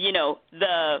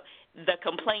 the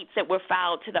complaints that were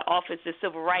filed to the Office of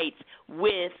Civil Rights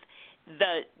with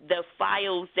the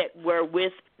files that were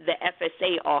with the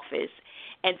FSA office.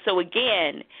 And so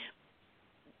again,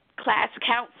 class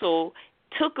council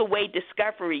took away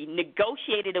discovery,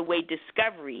 negotiated away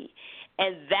discovery,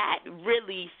 and that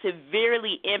really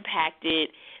severely impacted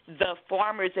the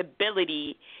farmers'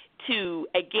 ability to,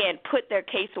 again, put their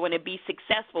case on and be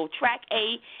successful, track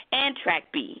A and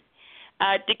track B.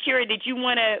 Dekera, did you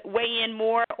want to weigh in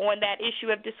more on that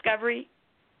issue of discovery?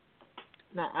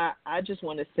 No, I just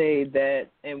want to say that,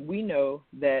 and we know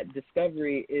that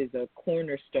discovery is a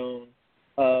cornerstone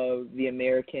of the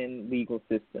American legal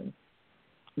system.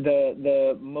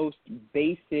 The most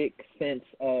basic sense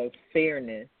of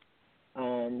fairness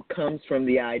comes from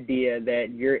the idea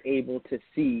that you're able to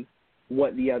see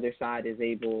what the other side is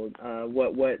able,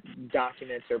 what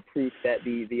documents or proof that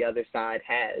the other side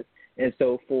has. And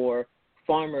so for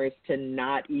farmers to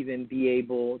not even be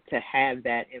able to have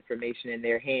that information in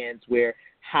their hands, where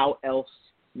how else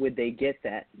would they get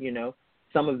that?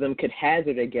 Some of them could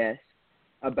hazard a guess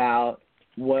about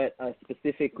what a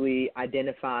specifically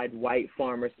identified white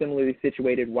farmer, similarly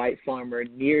situated white farmer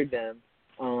near them,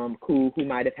 who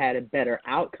might have had a better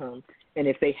outcome. And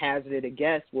if they hazarded a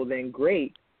guess, well, then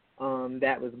great,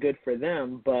 that was good for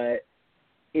them. But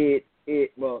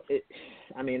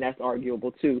that's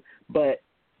arguable too. But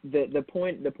the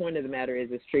point of the matter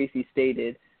is, as Tracy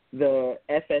stated, the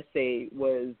FSA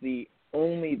was the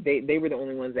only, they were the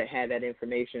only ones that had that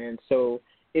information, and so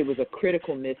it was a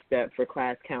critical misstep for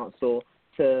class counsel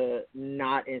to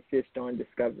not insist on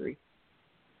discovery.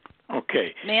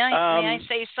 Okay. May I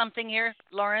say something here,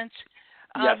 Lawrence?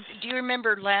 Yes. Do you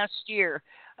remember last year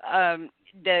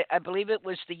I believe it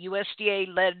was the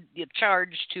USDA led the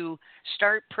charge to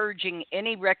start purging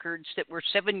any records that were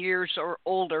 7 years or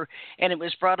older, and it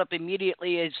was brought up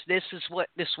immediately as this is what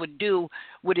this would do.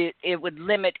 It would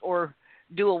limit or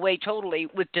do away totally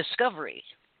with discovery.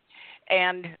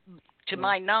 And to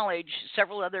my knowledge,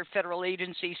 several other federal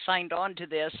agencies signed on to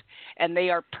this, and they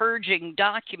are purging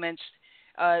documents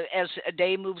as a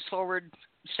day moves forward.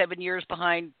 7 years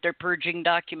behind, they're purging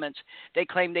documents. They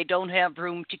claim they don't have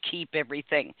room to keep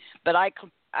everything. But I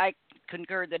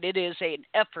concur that it is an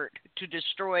effort to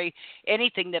destroy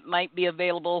anything that might be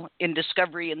available in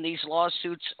discovery in these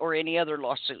lawsuits or any other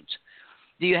lawsuits.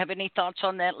 Do you have any thoughts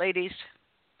on that, ladies?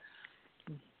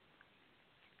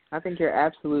 I think you're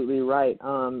absolutely right,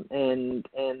 and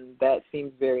that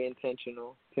seems very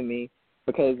intentional to me,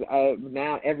 because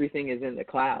now everything is in the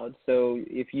cloud. So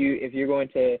if you're going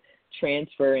to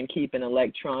transfer and keep an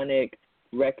electronic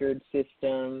record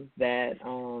system that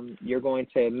you're going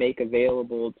to make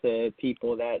available to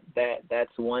people,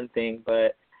 that's one thing.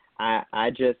 But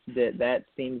I just that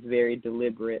seems very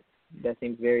deliberate. That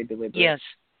seems very deliberate. Yes.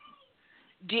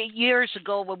 Years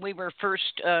ago, when we were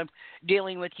first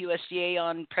dealing with USDA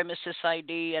on premises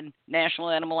ID and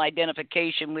national animal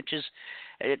identification, which is,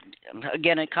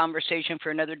 again, a conversation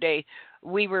for another day,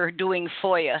 we were doing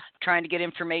FOIA, trying to get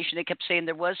information. They kept saying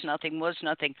there was nothing.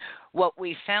 What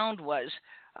we found was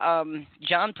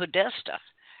John Podesta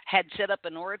had set up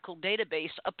an Oracle database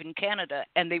up in Canada,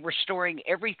 and they were storing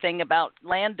everything about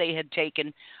land they had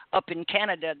taken up in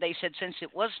Canada. They said since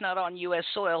it was not on U.S.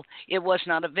 soil, it was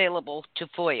not available to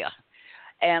FOIA.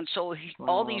 And so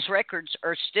all these records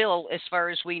are still, as far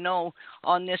as we know,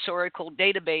 on this Oracle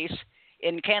database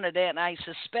in Canada, and I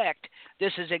suspect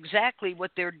this is exactly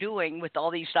what they're doing with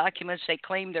all these documents they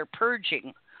claim they're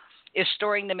purging, is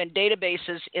storing them in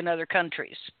databases in other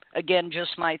countries. Again,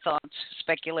 just my thoughts,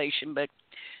 speculation, but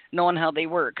knowing how they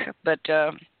work. But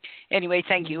anyway,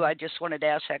 thank you. I just wanted to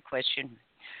ask that question.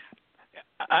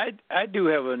 I do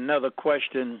have another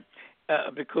question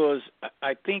because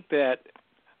I think that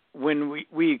when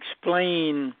we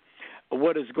explain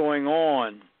what is going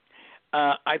on,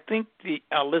 I think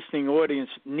our listening audience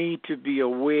need to be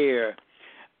aware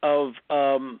of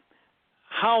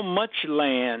how much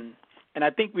land, and I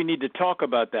think we need to talk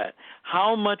about that,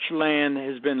 how much land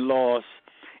has been lost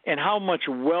and how much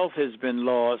wealth has been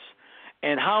lost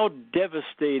and how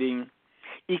devastating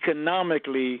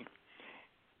economically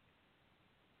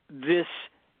this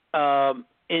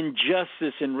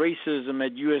injustice and racism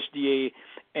at USDA,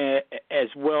 as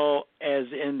well as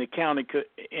in the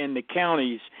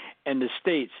counties and the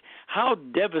states. How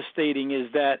devastating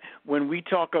is that when we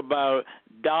talk about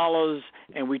dollars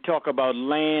and we talk about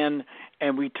land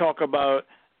and we talk about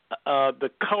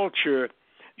the culture,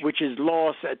 which is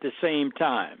lost at the same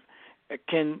time?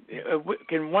 Can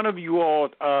one of you all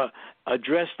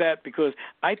address that? Because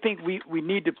I think we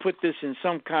need to put this in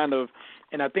some kind of,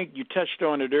 and I think you touched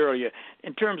on it earlier,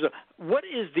 in terms of what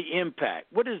is the impact,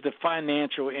 what is the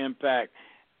financial impact,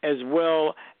 as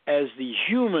well as the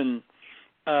human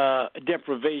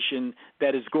deprivation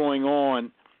that is going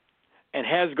on and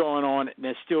has gone on and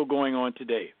is still going on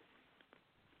today.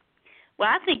 Well,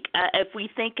 I think if we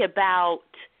think about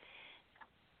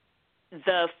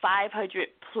the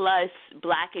 500-plus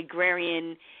Black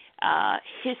agrarian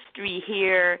history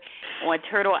here on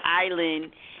Turtle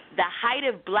Island, the height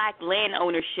of Black land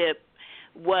ownership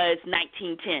was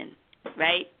 1910,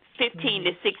 right? 15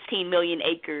 to 16 million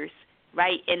acres,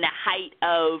 right? In the height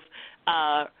of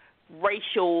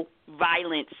racial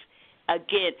violence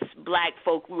against Black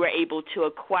folk, we were able to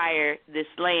acquire this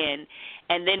land.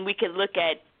 And then we can look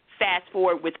at, fast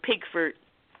forward with Pigford,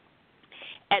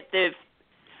 at the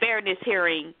fairness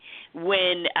hearing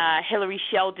when Hillary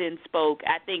Sheldon spoke,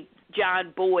 I think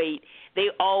John Boyd, they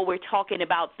all were talking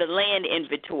about the land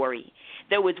inventory.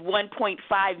 There was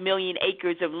 1.5 million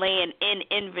acres of land in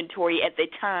inventory at the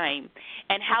time.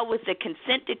 And how was the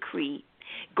consent decree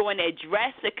going to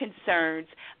address the concerns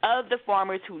of the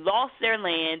farmers who lost their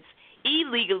lands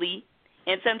illegally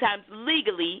and sometimes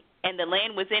legally, and the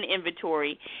land was in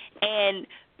inventory? And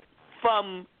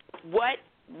from what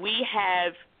we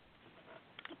have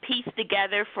pieced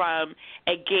together from,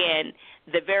 again,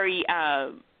 the very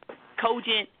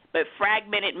cogent but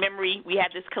fragmented memory, we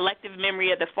have this collective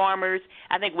memory of the farmers.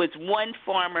 I think it was one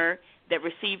farmer that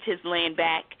received his land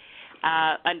back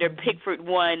under Pigford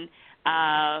 1.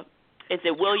 Is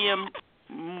it William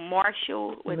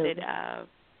Marshall? Was it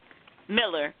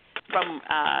Miller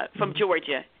from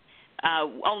Georgia?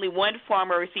 Only one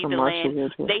farmer received the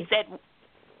land. They said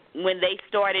when they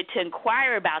started to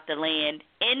inquire about the land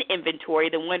in inventory,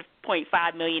 the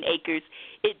 1.5 million acres,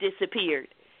 it disappeared.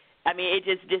 I mean, it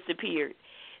just disappeared.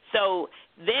 So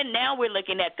then now we're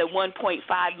looking at the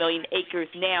 1.5 million acres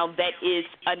now that is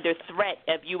under threat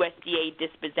of USDA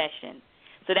dispossession.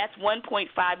 So that's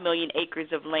 1.5 million acres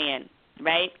of land,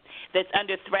 right, that's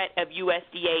under threat of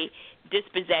USDA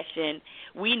dispossession.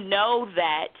 We know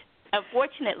that,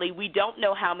 unfortunately, we don't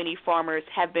know how many farmers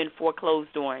have been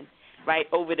foreclosed on, right,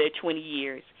 over the 20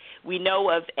 years. We know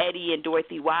of Eddie and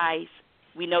Dorothy Wise.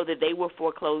 We know that they were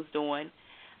foreclosed on.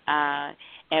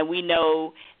 And we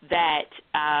know that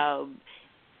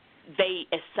they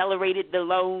accelerated the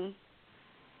loan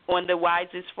on the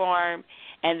Wise's farm,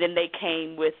 and then they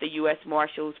came with the U.S.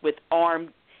 Marshals with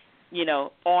armed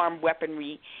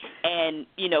weaponry and,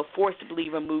 forcibly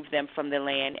removed them from the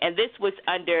land. And this was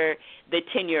under the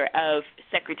tenure of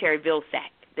Secretary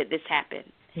Vilsack that this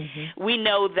happened. Mm-hmm. We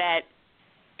know that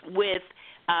with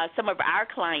some of our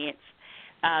clients,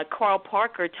 Carl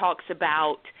Parker talks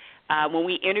about when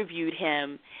we interviewed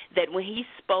him, that when he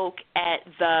spoke at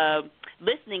the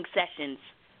listening sessions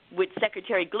with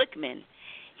Secretary Glickman,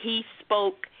 he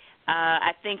spoke,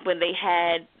 I think when they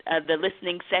had the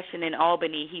listening session in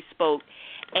Albany, he spoke,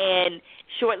 and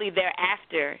shortly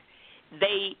thereafter,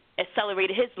 they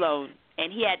accelerated his loan,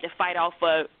 and he had to fight off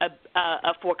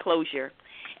a foreclosure.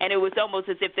 And it was almost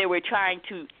as if they were trying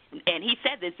to, and he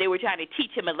said this, they were trying to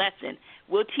teach him a lesson.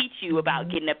 We'll teach you about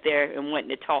getting up there and wanting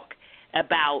to talk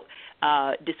about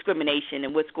discrimination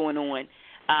and what's going on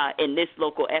in this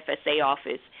local FSA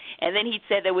office. And then he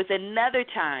said there was another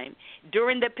time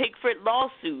during the Pigford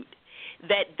lawsuit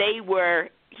that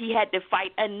he had to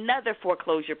fight another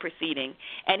foreclosure proceeding,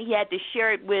 and he had to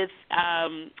share it with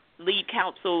lead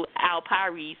counsel Al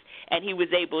Paris, and he was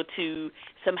able to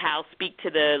somehow speak to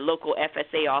the local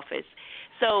FSA office.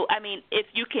 So, I mean, if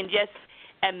you can just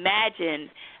imagine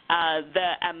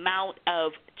the amount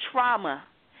of trauma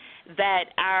that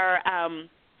our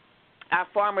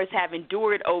farmers have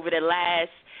endured over the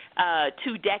last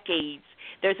 2 decades.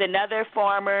 There's another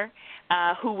farmer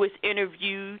who was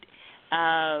interviewed,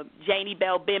 Janie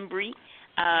Bell Bembry,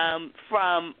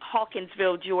 from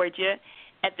Hawkinsville, Georgia.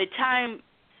 At the time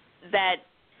that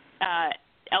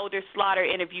Elder Slaughter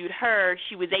interviewed her,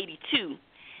 she was 82.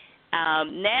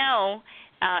 Now,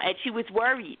 and she was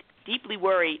worried, deeply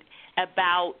worried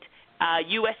about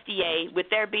USDA, with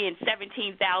there being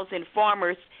 17,000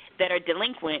 farmers that are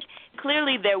delinquent.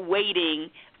 Clearly they're waiting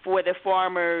for the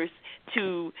farmers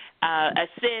to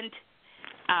ascend,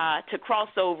 to cross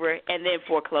over, and then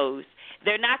foreclose.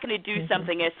 They're not going to do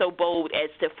something as so bold as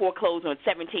to foreclose on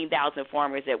 17,000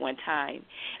 farmers at one time.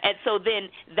 And so then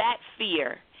that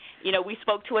fear, we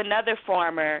spoke to another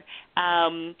farmer,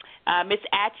 Miss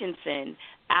Atchison,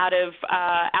 out of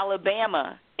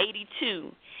Alabama,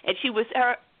 82, and she was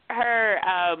her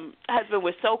husband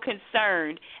was so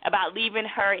concerned about leaving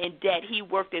her in debt. He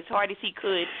worked as hard as he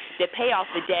could to pay off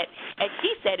the debt, and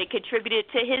she said it contributed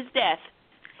to his death.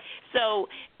 So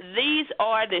these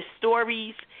are the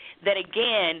stories that,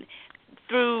 again,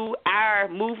 through our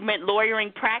movement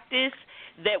lawyering practice,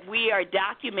 that we are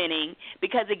documenting,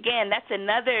 because, again, that's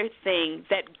another thing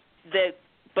that the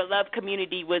beloved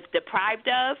community was deprived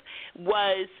of,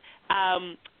 was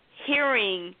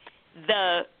hearing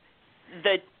the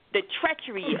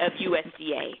treachery of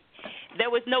USDA. There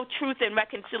was no Truth and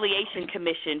Reconciliation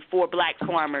Commission for black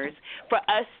farmers, for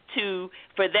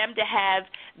them to have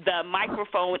the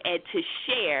microphone and to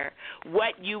share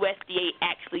what USDA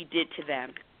actually did to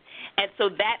them. And so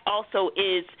that also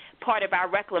is part of our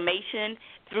reclamation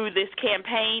through this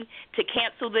campaign, to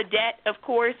cancel the debt, of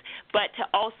course, but to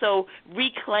also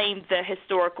reclaim the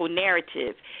historical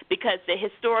narrative, because the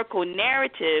historical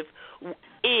narrative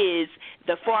is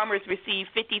the farmers received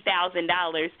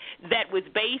 $50,000 that was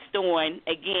based on,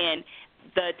 again,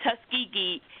 the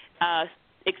Tuskegee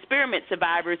experiment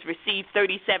survivors received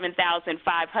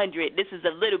 $37,500. This is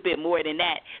a little bit more than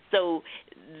that. So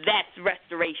that's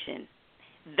restoration.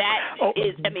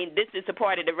 This is a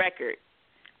part of the record.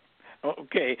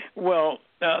 Okay. Well,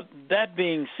 that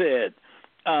being said,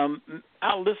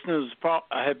 our listeners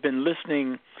have been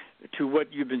listening to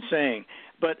what you've been saying,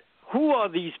 but who are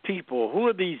these people? Who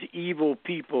are these evil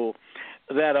people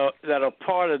that are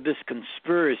part of this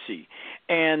conspiracy?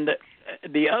 And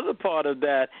the other part of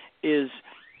that is,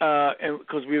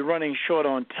 because we're running short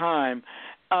on time,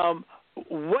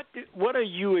 what are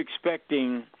you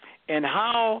expecting, and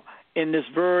how, in this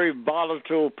very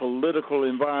volatile political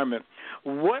environment,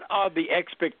 what are the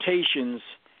expectations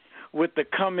with the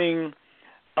coming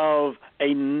of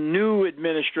a new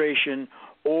administration,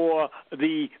 or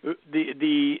the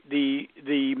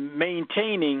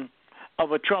maintaining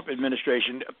of a Trump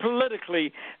administration?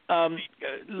 Politically,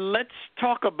 let's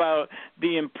talk about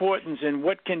the importance and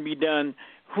what can be done.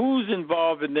 Who's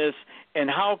involved in this, and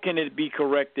how can it be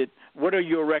corrected? What are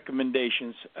your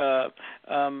recommendations?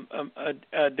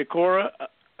 Dekera,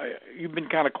 you've been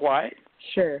kind of quiet.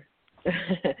 Sure.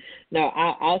 No,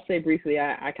 I'll say briefly,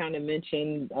 I kind of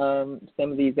mentioned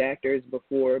some of these actors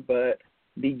before, but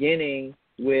beginning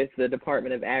with the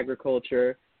Department of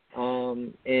Agriculture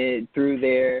and through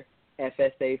their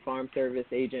FSA Farm Service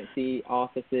Agency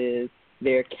offices,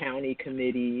 their county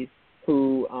committees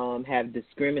who have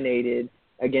discriminated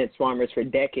against farmers for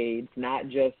decades, not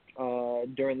just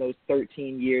during those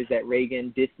 13 years that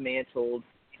Reagan dismantled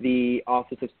the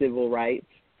Office of Civil Rights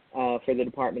for the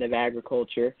Department of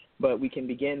Agriculture, but we can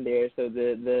begin there. So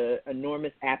the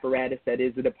enormous apparatus that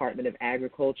is the Department of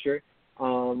Agriculture,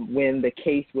 when the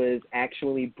case was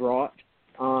actually brought,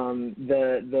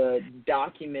 the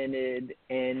documented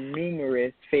and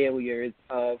numerous failures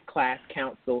of class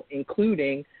counsel,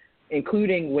 including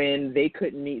when they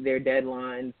couldn't meet their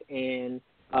deadlines and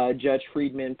Judge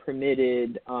Friedman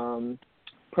permitted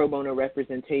pro bono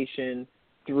representation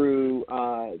through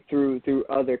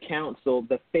other counsel.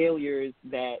 The failures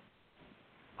that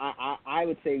I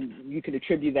would say you could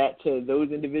attribute that to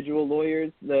those individual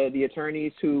lawyers, the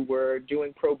attorneys who were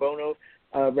doing pro bono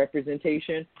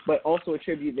representation, but also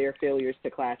attribute their failures to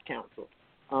class counsel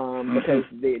because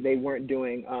they weren't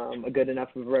doing a good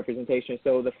enough of a representation.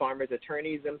 So the farmers'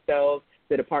 attorneys themselves,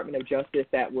 the Department of Justice,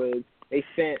 they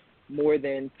spent more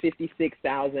than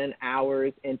 56,000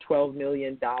 hours and $12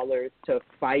 million to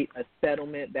fight a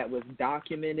settlement that was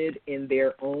documented in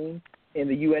the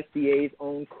USDA's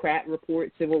own CRAT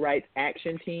report, Civil Rights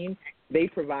Action Team. They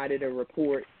provided a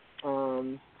report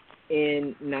in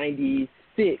 97.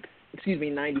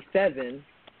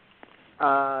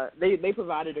 They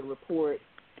provided a report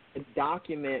to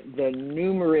document the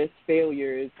numerous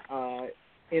failures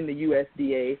in the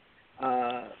USDA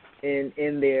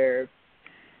in their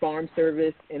farm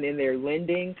service and in their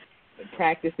lending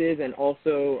practices, and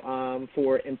also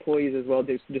for employees as well,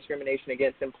 discrimination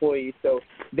against employees. So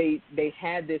they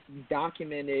had this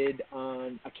documented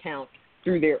account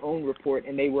through their own report,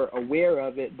 and they were aware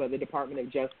of it, but the Department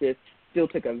of Justice still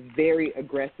took a very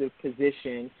aggressive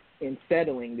position in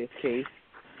settling this case.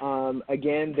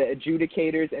 Again, the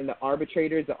adjudicators and the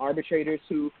arbitrators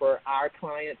who, for our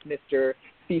clients, Mr.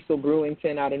 Cecil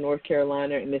Brewington out of North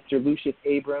Carolina and Mr. Lucius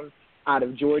Abrams out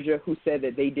of Georgia, who said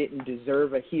that they didn't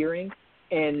deserve a hearing,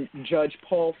 and Judge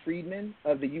Paul Friedman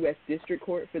of the U.S. District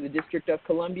Court for the District of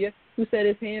Columbia, who said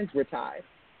his hands were tied.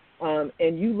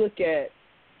 And you look at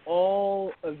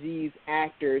all of these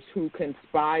actors who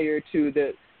conspire to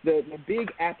the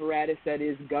big apparatus that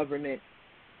is government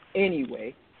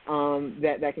anyway,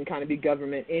 that can kind of be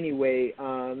government anyway,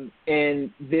 and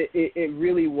it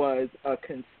really was a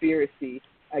conspiracy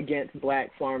against black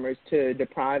farmers to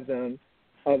deprive them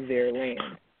of their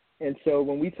land. And so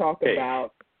when we talk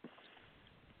about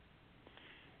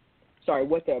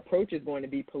what the approach is going to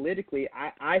be politically,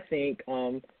 I think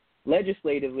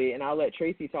legislatively, and I'll let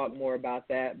Tracy talk more about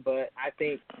that, but I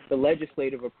think the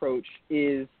legislative approach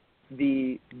is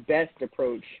the best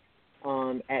approach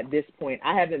at this point.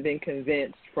 I haven't been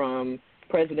convinced from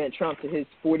President Trump to his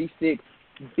 $46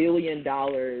 billion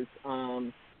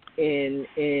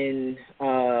in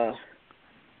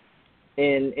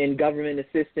government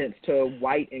assistance to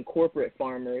white and corporate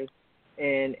farmers,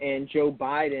 and Joe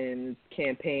Biden's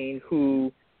campaign,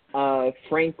 who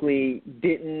frankly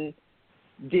didn't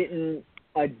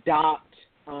adopt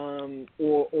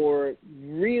or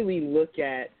really look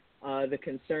at the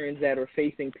concerns that are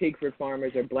facing Pigford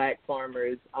farmers or black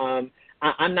farmers. I'm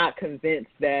not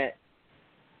convinced that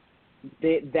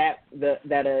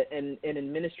an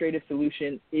administrative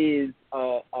solution is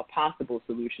a possible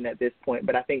solution at this point,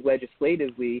 but I think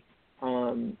legislatively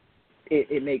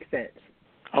it makes sense.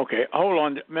 Okay, hold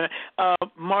on a minute.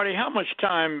 Marty, how much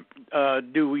time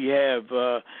do we have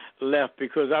left?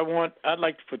 Because I'd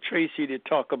like for Tracy to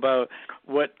talk about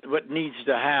what needs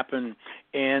to happen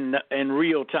in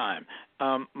real time.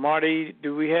 Marty,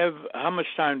 how much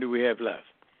time do we have left?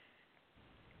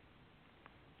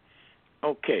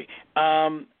 Okay.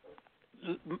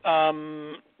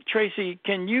 Tracy,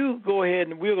 can you go ahead,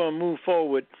 and we're going to move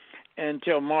forward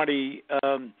until Marty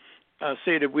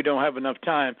say that we don't have enough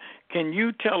time. Can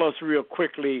you tell us real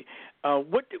quickly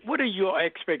what are your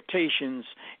expectations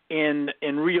in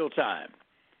real time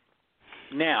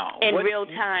now? Real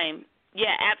time,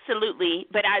 yeah, absolutely.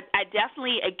 But I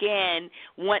definitely, again,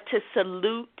 want to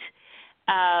salute,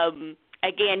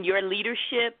 again, your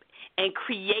leadership and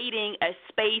creating a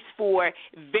space for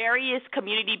various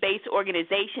community-based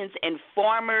organizations and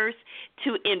farmers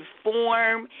to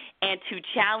inform and to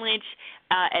challenge,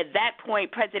 at that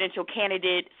point, presidential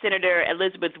candidate Senator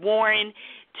Elizabeth Warren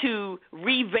to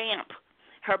revamp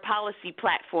her policy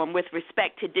platform with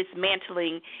respect to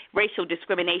dismantling racial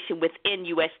discrimination within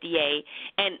USDA.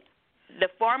 And the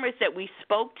farmers that we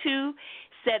spoke to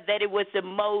said that it was the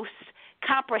most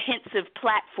comprehensive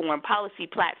policy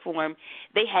platform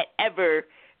they had ever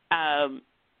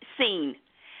seen.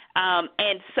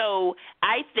 And so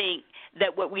I think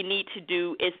that what we need to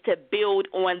do is to build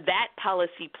on that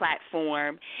policy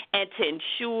platform and to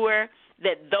ensure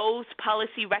that those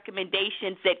policy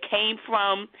recommendations that came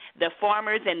from the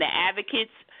farmers and the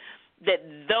advocates, that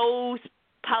those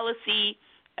policy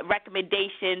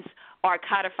recommendations are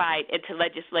codified into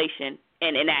legislation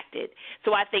and enacted.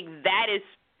 So I think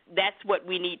that's what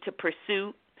we need to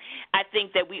pursue. I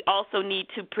think that we also need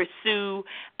to pursue,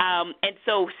 and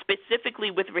so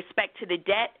specifically with respect to the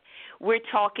debt, we're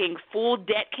talking full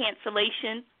debt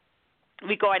cancellation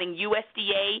regarding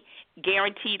USDA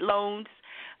guaranteed loans,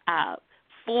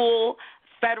 full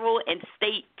federal and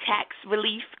state tax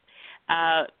relief.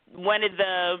 One of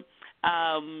the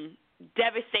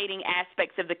devastating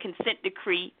aspects of the consent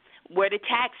decree were the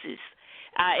taxes,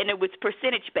 and it was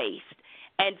percentage-based.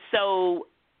 And so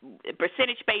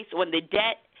percentage-based on the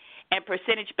debt and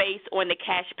percentage-based on the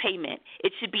cash payment.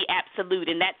 It should be absolute,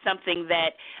 and that's something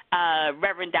that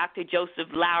Reverend Dr.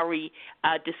 Joseph Lowry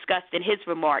discussed in his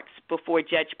remarks before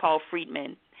Judge Paul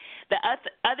Friedman. The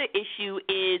other issue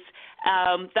is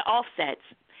the offsets.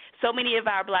 So many of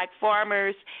our black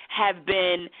farmers have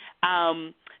been,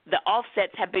 the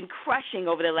offsets have been crushing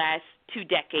over the last 2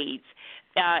 decades.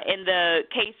 In the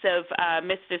case of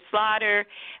Mr. Slaughter,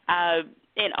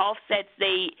 in offsets,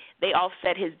 they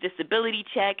offset his disability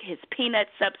check, his peanut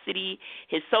subsidy,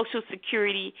 his Social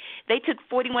Security. They took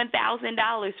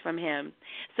 $41,000 from him.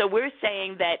 So we're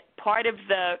saying that part of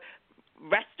the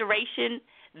restoration,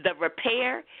 the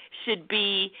repair, should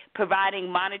be providing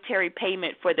monetary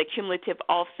payment for the cumulative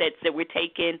offsets that were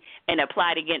taken and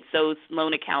applied against those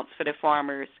loan accounts for the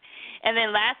farmers. And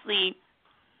then lastly,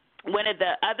 one of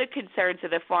the other concerns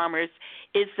of the farmers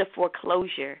is the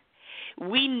foreclosure.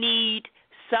 We need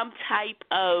some type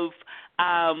of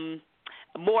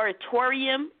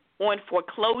moratorium on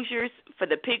foreclosures for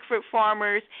the Pigford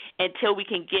farmers until we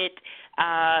can get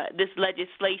this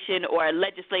legislation or a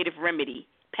legislative remedy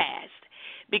passed,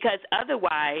 because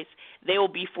otherwise they will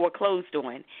be foreclosed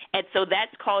on. And so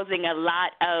that's causing a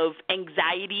lot of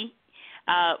anxiety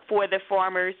for the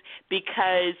farmers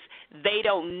because they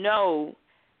don't know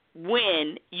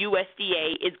when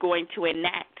USDA is going to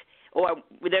enact or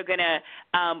they're going to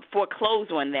foreclose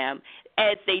on them,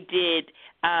 as they did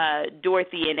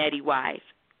Dorothy and Eddie Wise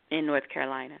in North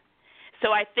Carolina.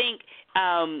 So I think,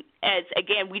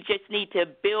 we just need to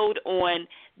build on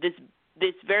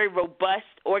this very robust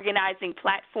organizing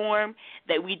platform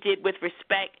that we did with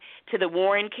respect to the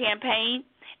Warren campaign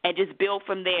and just build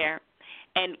from there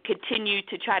and continue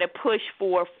to try to push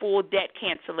for full debt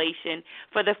cancellation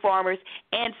for the farmers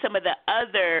and some of the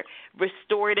other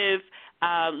restorative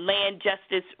land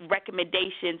justice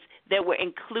recommendations that were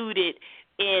included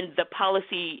in the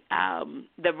policy,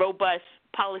 the robust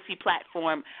policy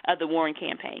platform of the Warren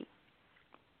campaign.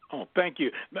 Oh, thank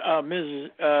you. Ms.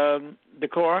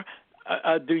 Dekera,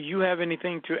 do you have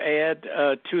anything to add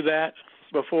to that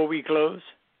before we close?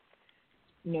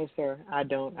 No, sir, I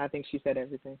don't. I think she said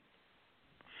everything.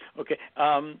 Okay.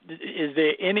 Is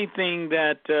there anything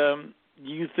that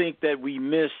you think that we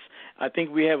missed? I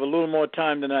think we have a little more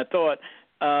time than I thought.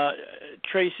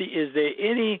 Tracy, is there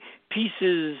any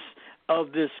pieces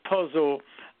of this puzzle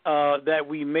that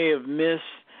we may have missed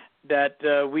that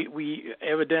we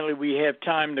evidently we have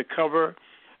time to cover?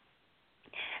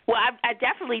 Well, I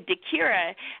definitely,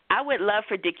 Dekera, I would love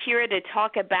for Dekera to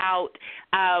talk about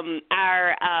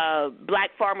our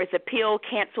Black Farmers Appeal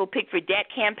Cancel Pigford Debt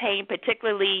campaign,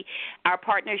 particularly our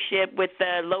partnership with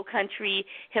the Low Country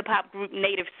hip-hop group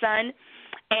Native Son.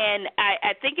 And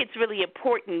I think it's really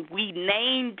important. We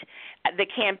named the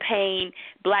campaign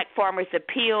Black Farmers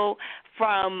Appeal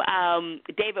from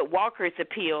David Walker's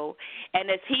appeal. And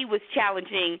as he was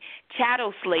challenging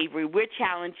chattel slavery, we're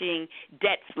challenging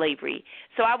debt slavery.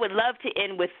 So I would love to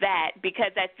end with that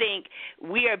because I think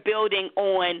we are building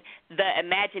on the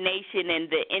imagination and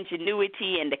the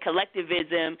ingenuity and the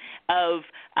collectivism of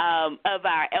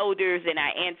our elders and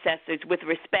our ancestors with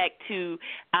respect to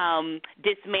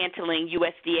dismantling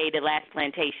USDA, the last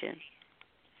plantation.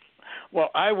 Well,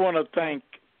 I want to thank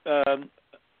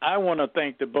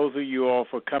the both of you all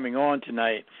for coming on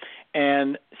tonight.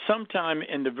 And sometime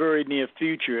in the very near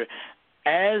future,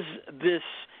 as this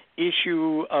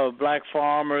issue of black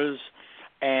farmers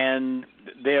and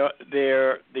the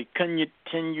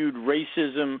continued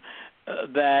racism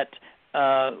that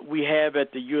we have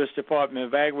at the U.S. Department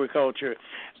of Agriculture.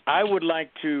 I would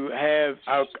like to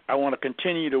I want to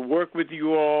continue to work with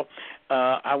you all.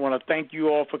 I want to thank you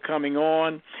all for coming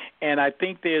on, and I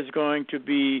think there's going to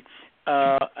be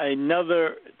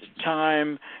another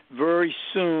time very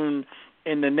soon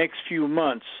in the next few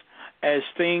months as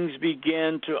things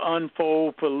begin to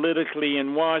unfold politically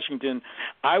in Washington.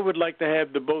 I would like to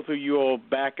have the both of you all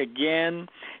back again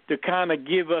to kind of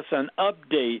give us an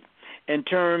update in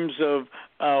terms of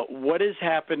what is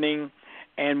happening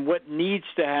and what needs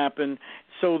to happen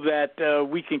so that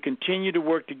we can continue to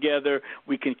work together,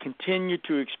 we can continue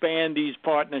to expand these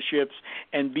partnerships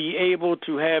and be able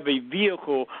to have a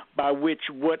vehicle by which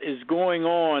what is going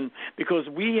on, because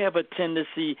we have a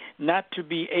tendency not to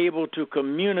be able to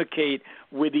communicate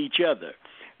with each other.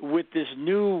 With this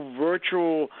new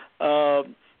virtual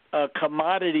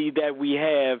commodity that we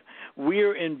have,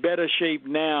 we're in better shape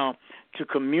now to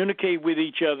communicate with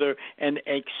each other and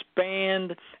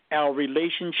expand our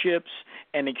relationships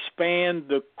and expand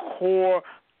the core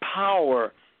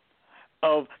power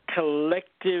of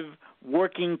collective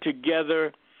working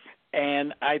together.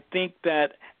 And I think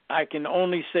that I can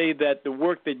only say that the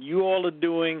work that you all are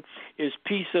doing is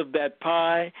piece of that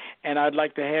pie, and I'd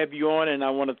like to have you on, and I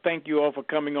want to thank you all for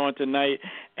coming on tonight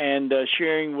and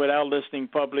sharing with our listening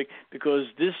public, because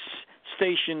this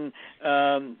station,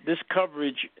 this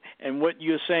coverage and what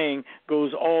you're saying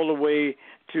goes all the way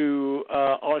to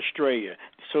Australia.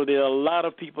 So there are a lot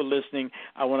of people listening.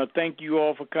 I want to thank you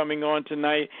all for coming on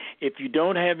tonight. If you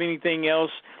don't have anything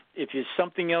else, if there's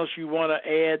something else you want to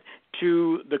add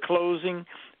to the closing,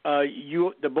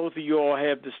 the both of you all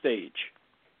have the stage.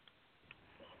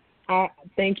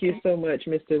 Thank you so much,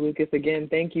 Mr. Lucas. Again,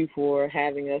 thank you for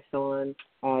having us on.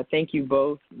 Thank you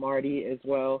both, Marty, as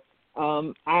well.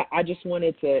 I just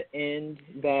wanted to end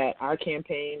that our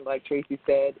campaign, like Tracy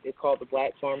said, is called the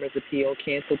Black Farmers Appeal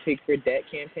Cancel Pigford Debt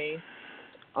Campaign.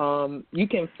 You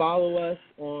can follow us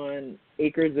on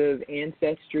Acres of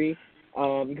Ancestry.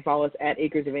 You can follow us at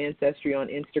Acres of Ancestry on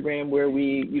Instagram, where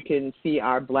you can see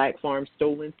our Black Farm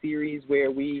Stolen series, where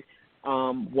we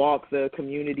walk the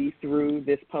community through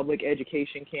this public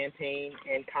education campaign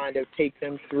and kind of take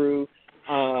them through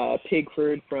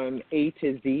Pigford from A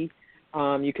to Z.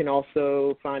 You can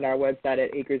also find our website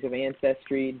at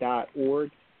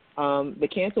acresofAncestry.org. The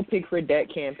Cancel Pigford Debt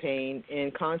Campaign,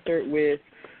 in concert with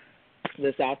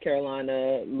the South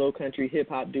Carolina low-country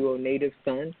hip-hop duo Native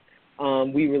Son,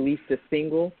 we released a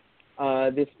single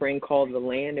this spring called The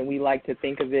Land, and we like to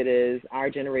think of it as our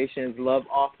generation's love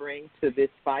offering to this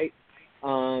fight.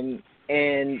 And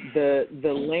the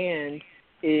Land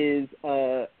is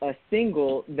a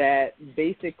single that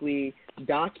basically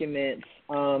documents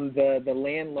the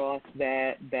land loss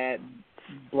that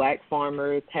Black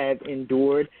farmers have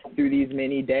endured through these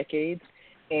many decades.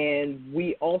 And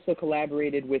we also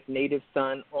collaborated with Native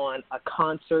Son on a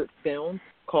concert film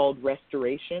called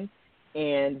Restoration,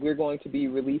 and we're going to be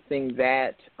releasing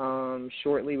that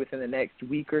shortly within the next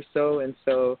week or so. And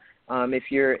so if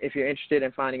you're interested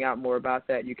in finding out more about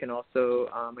that, you can also,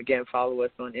 again, follow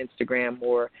us on Instagram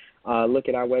or look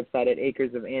at our website at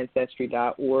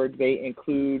acresofAncestry.org. They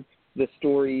include the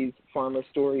stories, farmer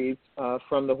stories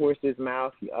from the horse's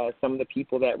mouth. Some of the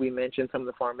people that we mentioned, some of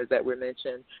the farmers that were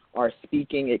mentioned are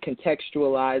speaking. It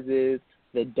contextualizes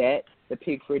the debt, the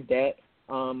Pigford debt,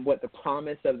 what the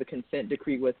promise of the consent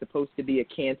decree was supposed to be, a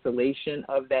cancellation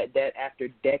of that debt after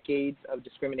decades of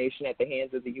discrimination at the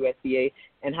hands of the USDA,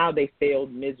 and how they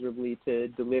failed miserably to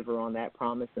deliver on that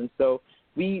promise. And so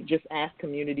we just ask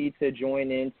community to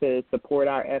join in to support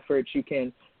our efforts. You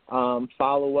can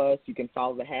follow us. You can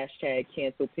follow the hashtag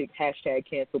Cancel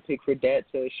Pigford Debt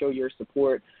to show your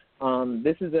support.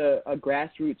 This is a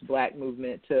grassroots Black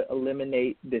movement to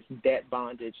eliminate this debt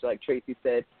bondage, like Tracy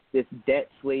said, this debt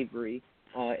slavery,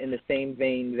 in the same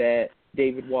vein that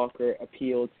David Walker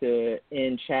appealed to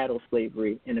end chattel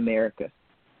slavery in America.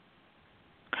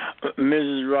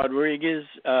 Mrs. Rodriguez,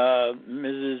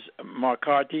 Mrs.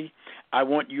 McCurty, I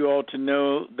want you all to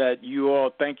know that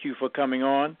thank you for coming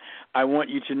on. I want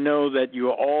you to know that you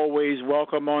are always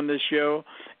welcome on this show.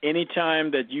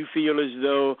 Anytime that you feel as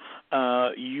though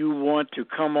you want to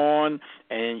come on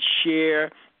and share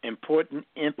important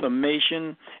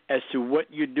information as to what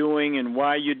you're doing and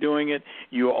why you're doing it,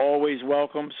 you're always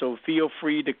welcome. So feel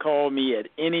free to call me at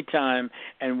any time,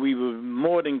 and we were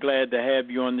more than glad to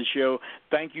have you on the show.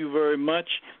 Thank you very much.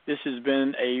 This has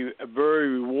been a very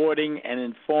rewarding and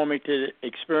informative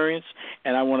experience,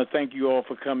 and I want to thank you all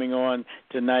for coming on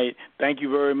tonight. Thank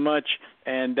you very much,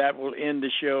 and that will end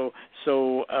the show.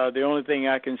 So the only thing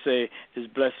I can say is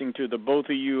blessing to the both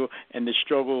of you and the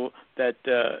struggle that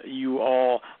you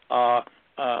all are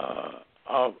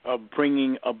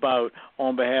bringing about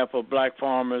on behalf of black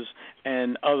farmers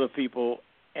and other people,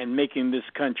 and making this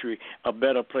country a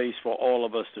better place for all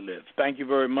of us to live. Thank you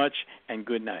very much, and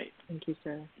good night. Thank you,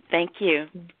 sir. Thank you.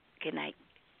 Good night.